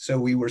that. So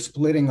we were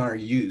splitting our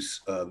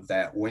use of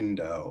that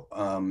window.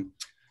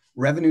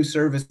 Revenue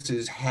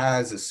Services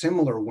has a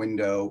similar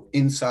window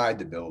inside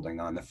the building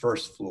on the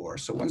first floor.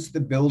 So once the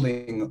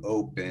building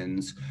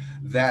opens,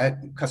 that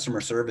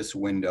customer service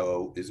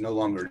window is no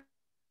longer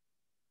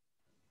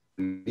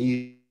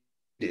needed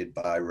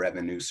by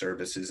Revenue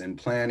Services, and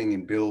Planning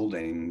and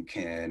Building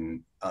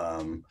can,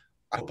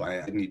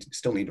 I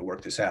still need to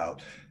work this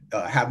out,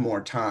 have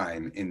more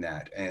time in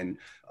that. And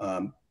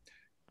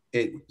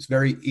it's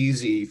very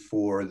easy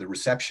for the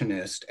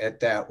receptionist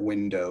at that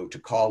window to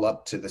call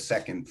up to the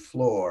second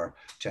floor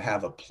to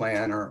have a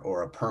planner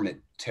or a permit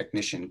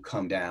technician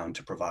come down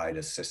to provide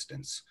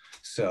assistance.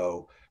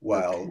 So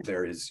while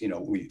there is,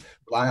 we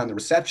rely on the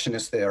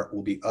receptionist, there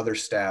will be other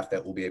staff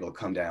that will be able to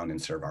come down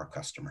and serve our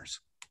customers.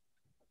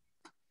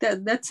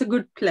 That's a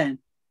good plan.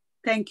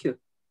 Thank you.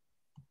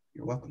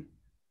 You're welcome.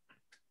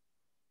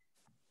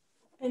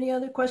 Any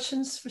other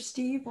questions for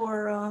Steve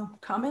or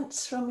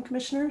comments from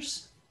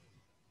commissioners?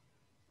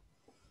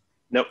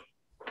 Nope.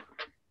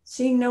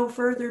 Seeing no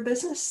further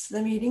business,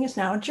 the meeting is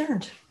now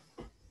adjourned.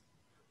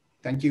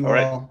 Thank you all.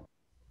 All.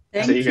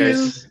 Thank See you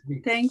guys.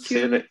 Thank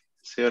you.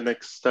 See you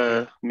next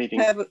meeting.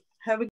 Have a